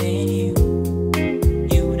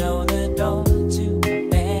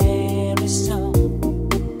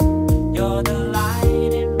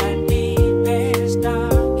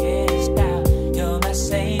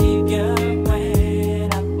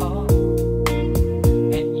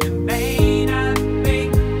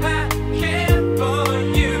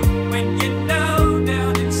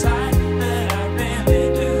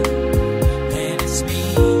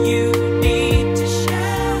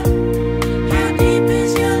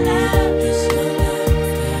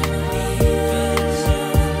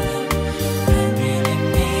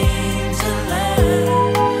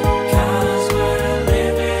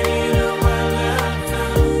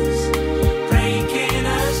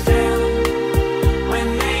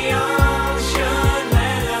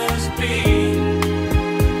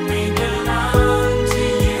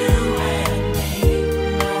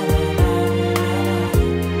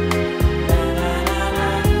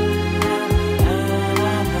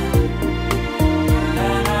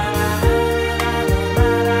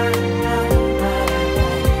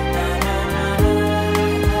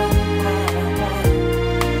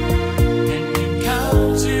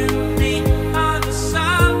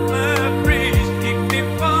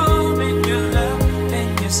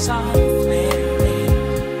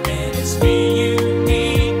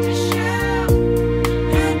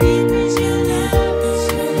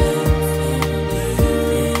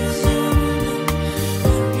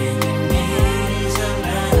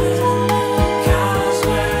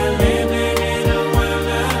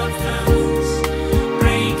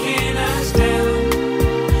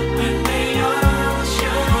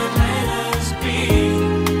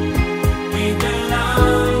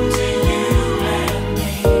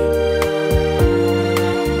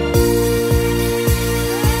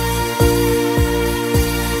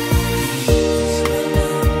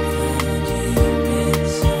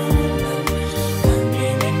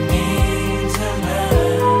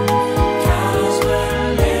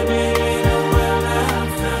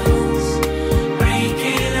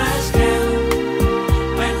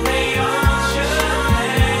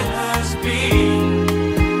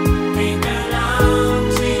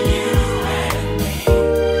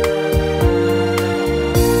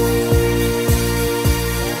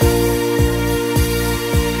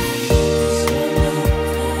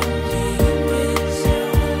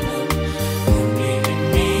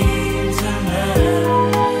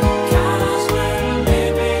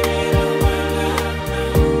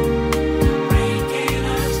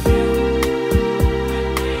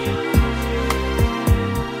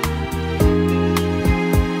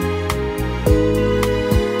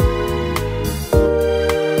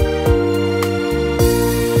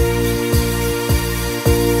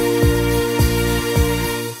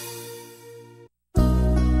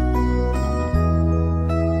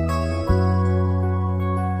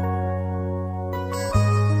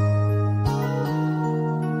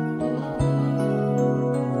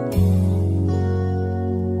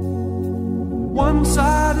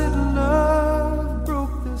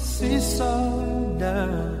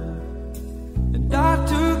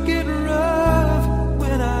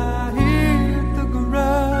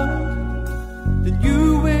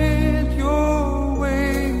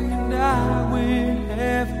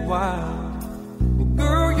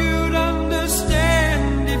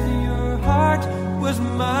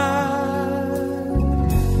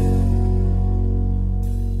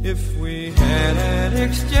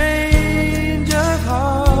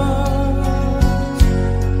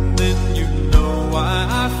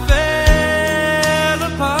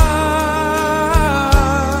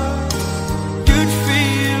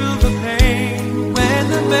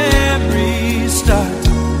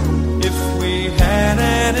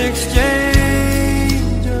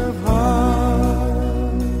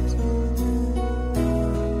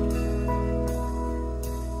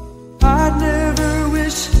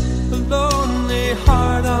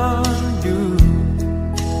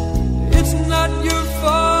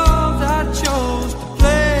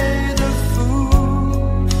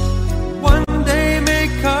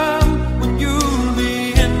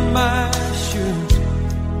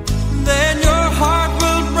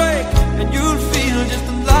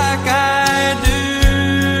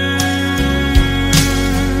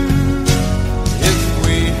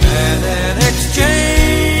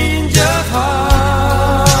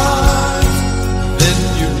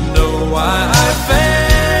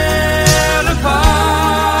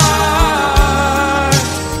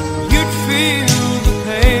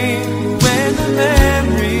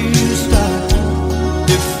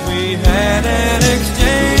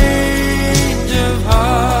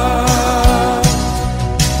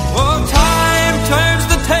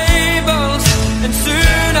 and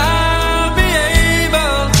soon I'll be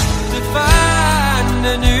able to find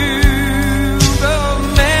a new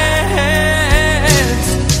romance.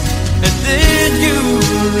 And then you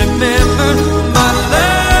remember my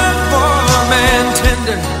love for a man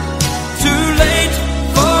tender, too late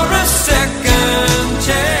for a second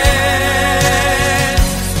chance.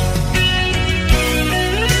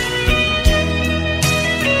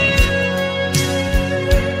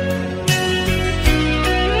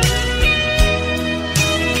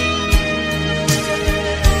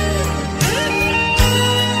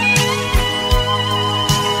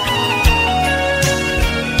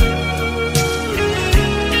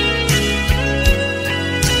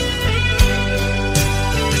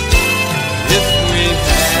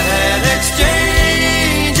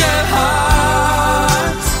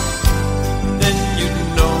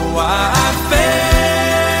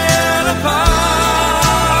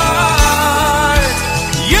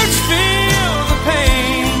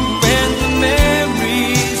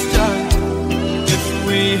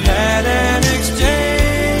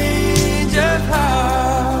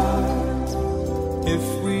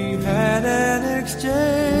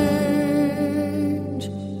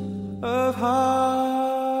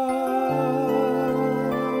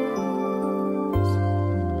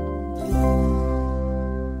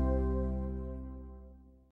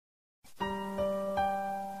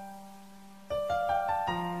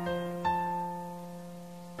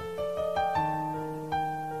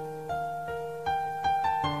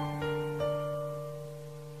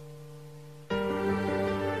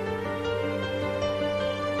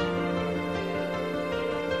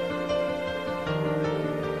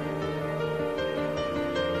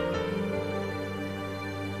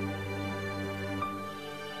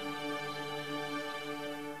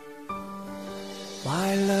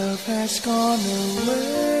 My love has gone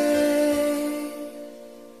away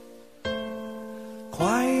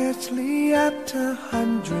quietly after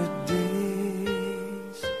 100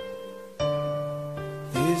 days.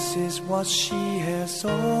 This is what she has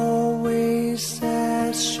always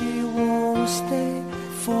said. She won't stay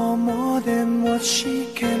for more than what she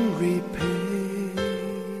can repay.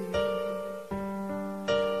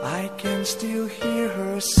 I can still hear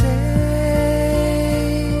her say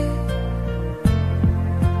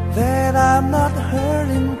that I'm not her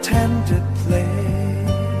intended play.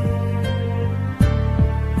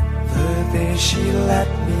 The day she let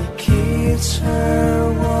me kiss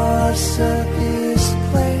her was a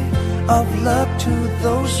display of love to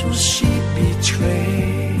those who she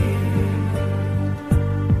betrayed.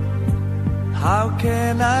 How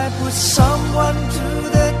can I put someone to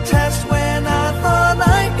the test when I thought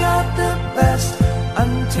I got the best?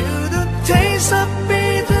 Until the taste of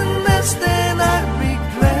bitterness, then I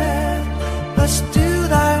regret. But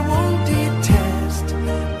still I won't detest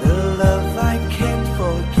the love I can't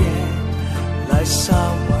forget, like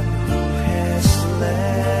someone who has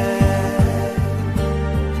left.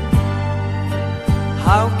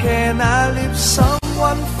 How can I leave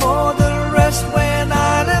someone for the rest when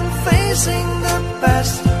I am facing the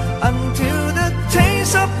best? Until the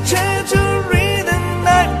taste of treasury, then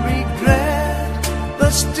I regret.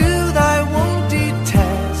 But still I won't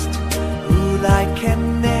detest who I can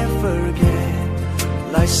never get,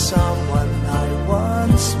 like someone I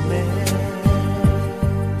once met.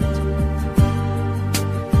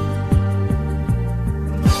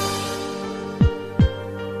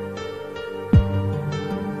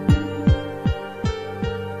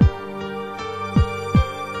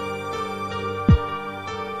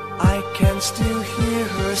 I can still hear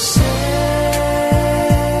her say,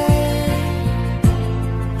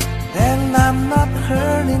 and I'm not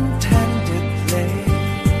her intended play.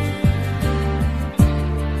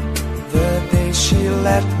 The day she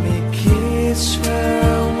let me kiss her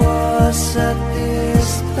was a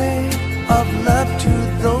display of love to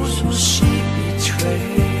those who she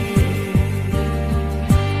betrayed.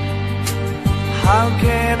 How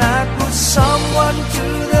can I put someone to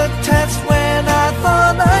the test when I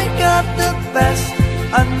thought I got the best?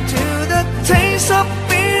 Until the taste of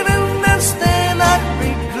bitterness, then I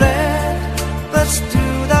regret. But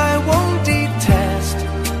still I won't detest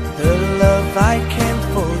the love I can't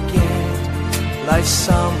forget, like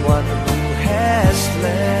someone who has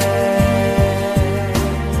left.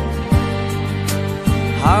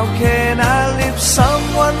 How can I leave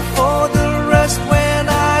someone for the rest when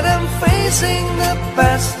I am facing the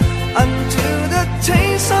best? Until the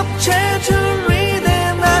taste of treasury,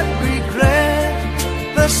 then I regret.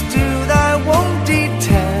 But still I won't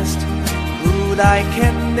detest who I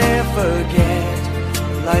can never get,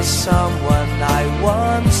 like someone I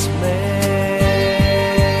once met.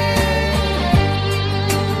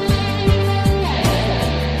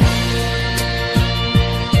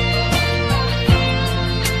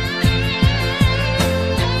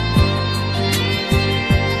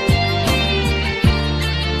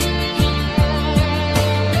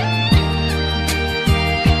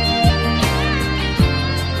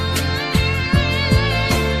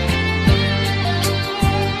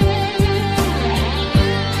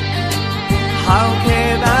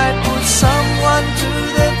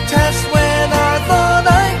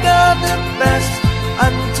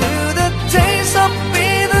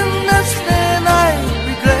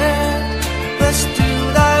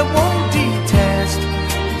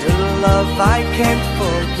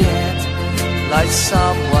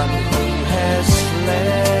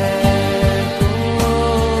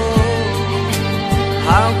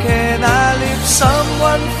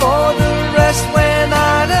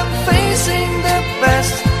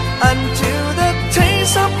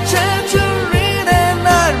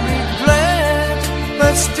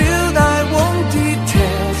 but still I won't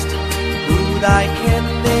detest who I can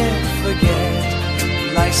never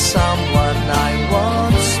forget, like someone I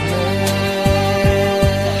once met.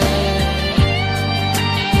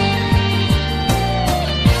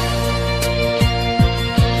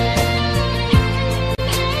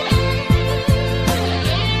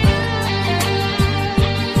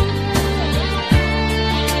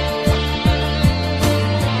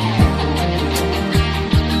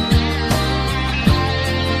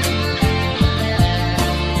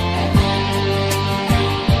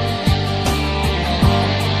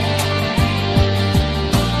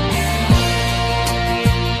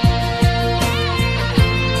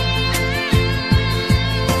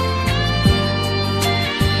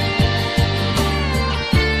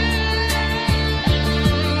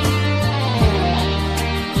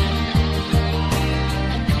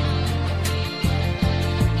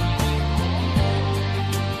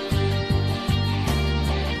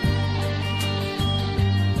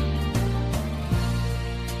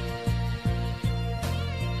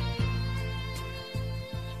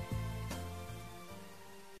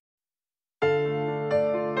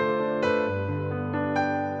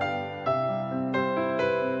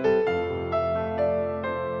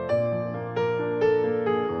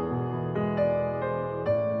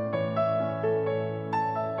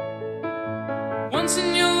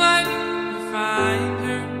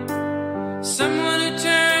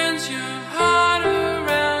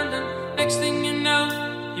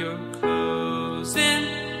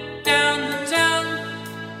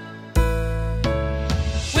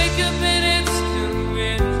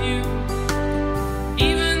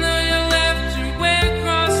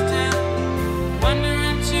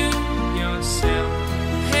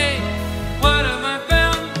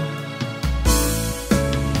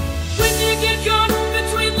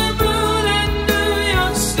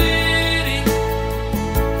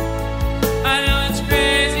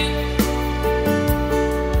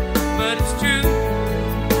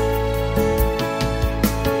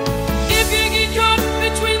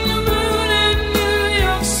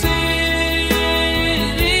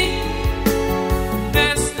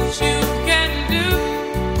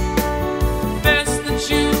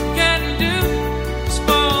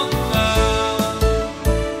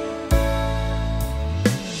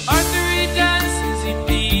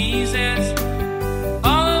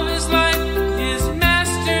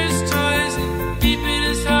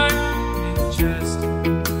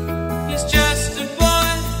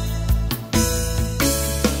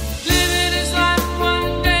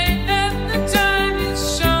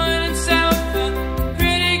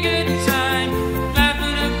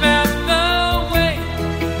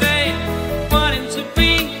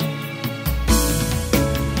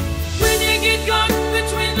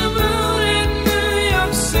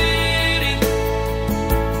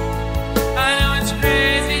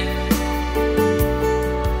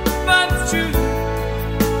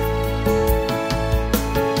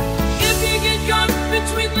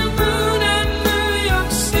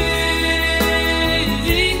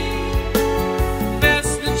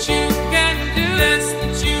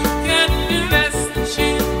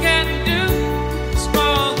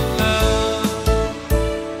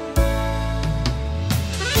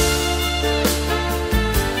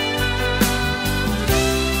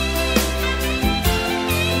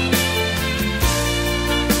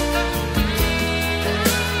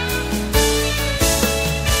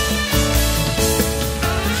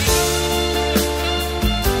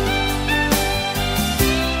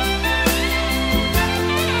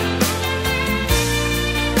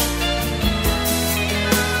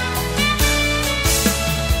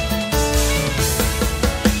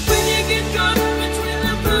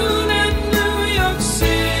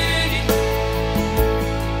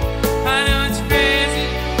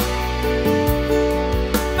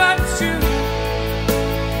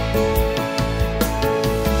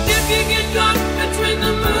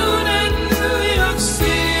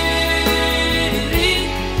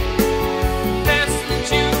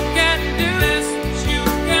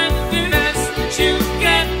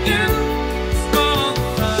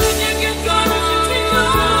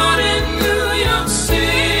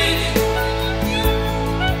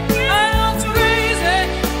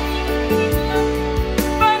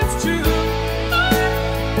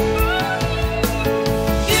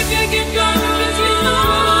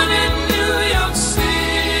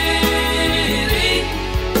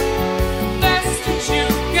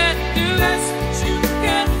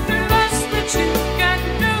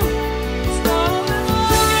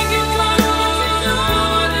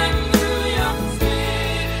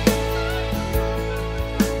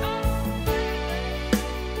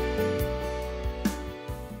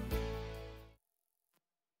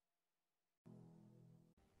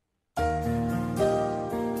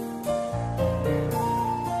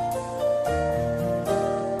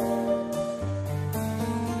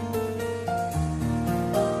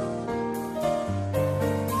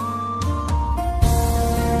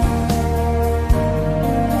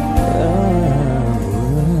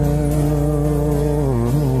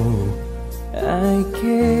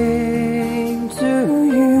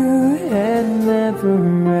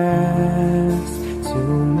 never ask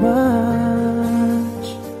too much.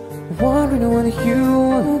 Wondering what you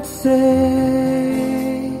would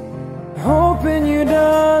say, hoping you'd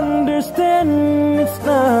understand it's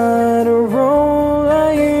not a role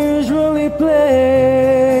I usually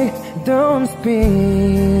play. Don't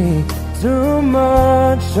speak too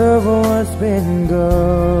much of what's been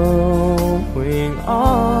going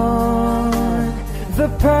on. The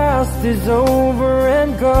past is over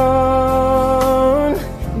and gone.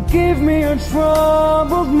 Give me your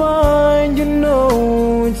troubled mind, you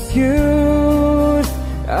know it's used.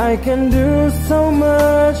 I can do so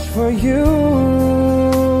much for you.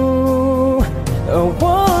 I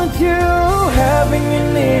want you having you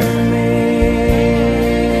near me,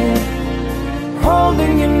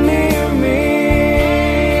 holding you near me.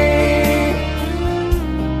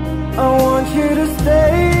 I want you to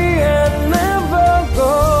stay and never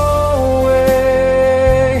go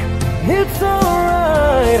away. It's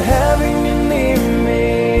alright having you near me,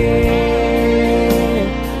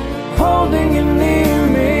 holding you near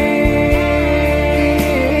me.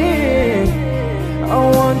 I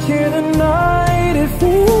want you tonight, it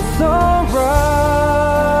feels alright,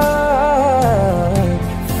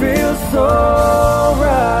 feels so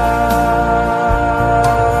right.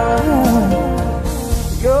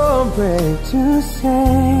 You're brave to say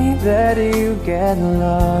that you get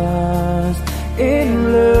lost in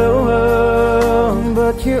love,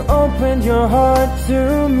 but you opened your heart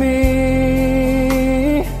to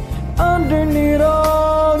me. Underneath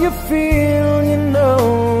all you feel, you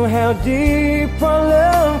know how deep our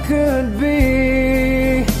love could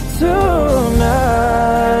be.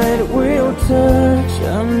 Tonight we'll touch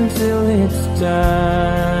until it's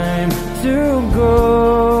time to go.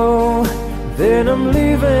 Then I'm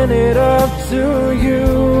leaving it up to you.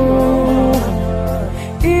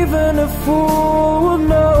 Even a fool will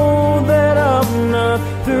know that I'm not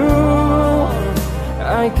through.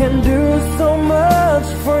 I can do so much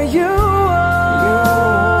for you.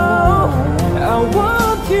 I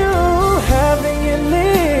want you having you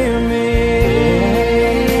near me,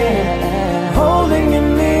 holding you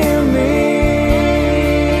near me.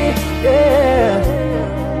 Yeah,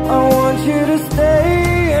 I want you to stay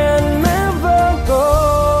and never go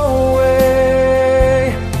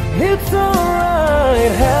away. It's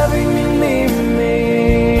alright having you near me,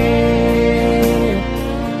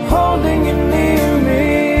 holding you near me.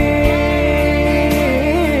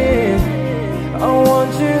 I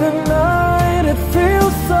want you tonight, it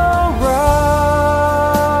feels so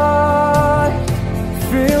right,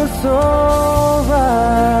 feels so right.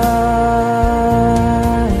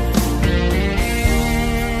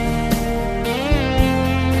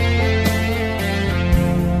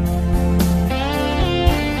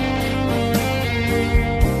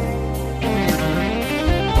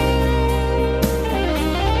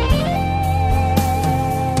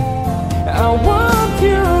 I want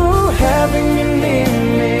you having you near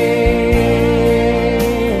me,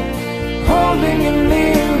 holding you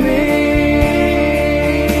near me.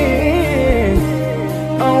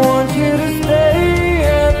 I want you to stay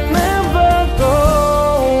and never go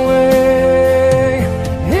away.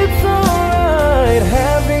 It's alright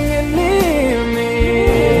having you near me,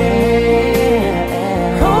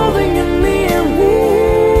 holding you near me.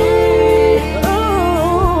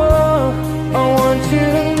 Oh, I want you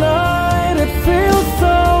tonight, it feels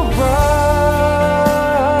so right,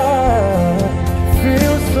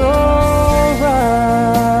 feels so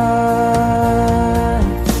right,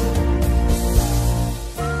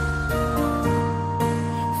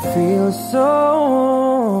 feels so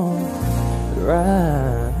right.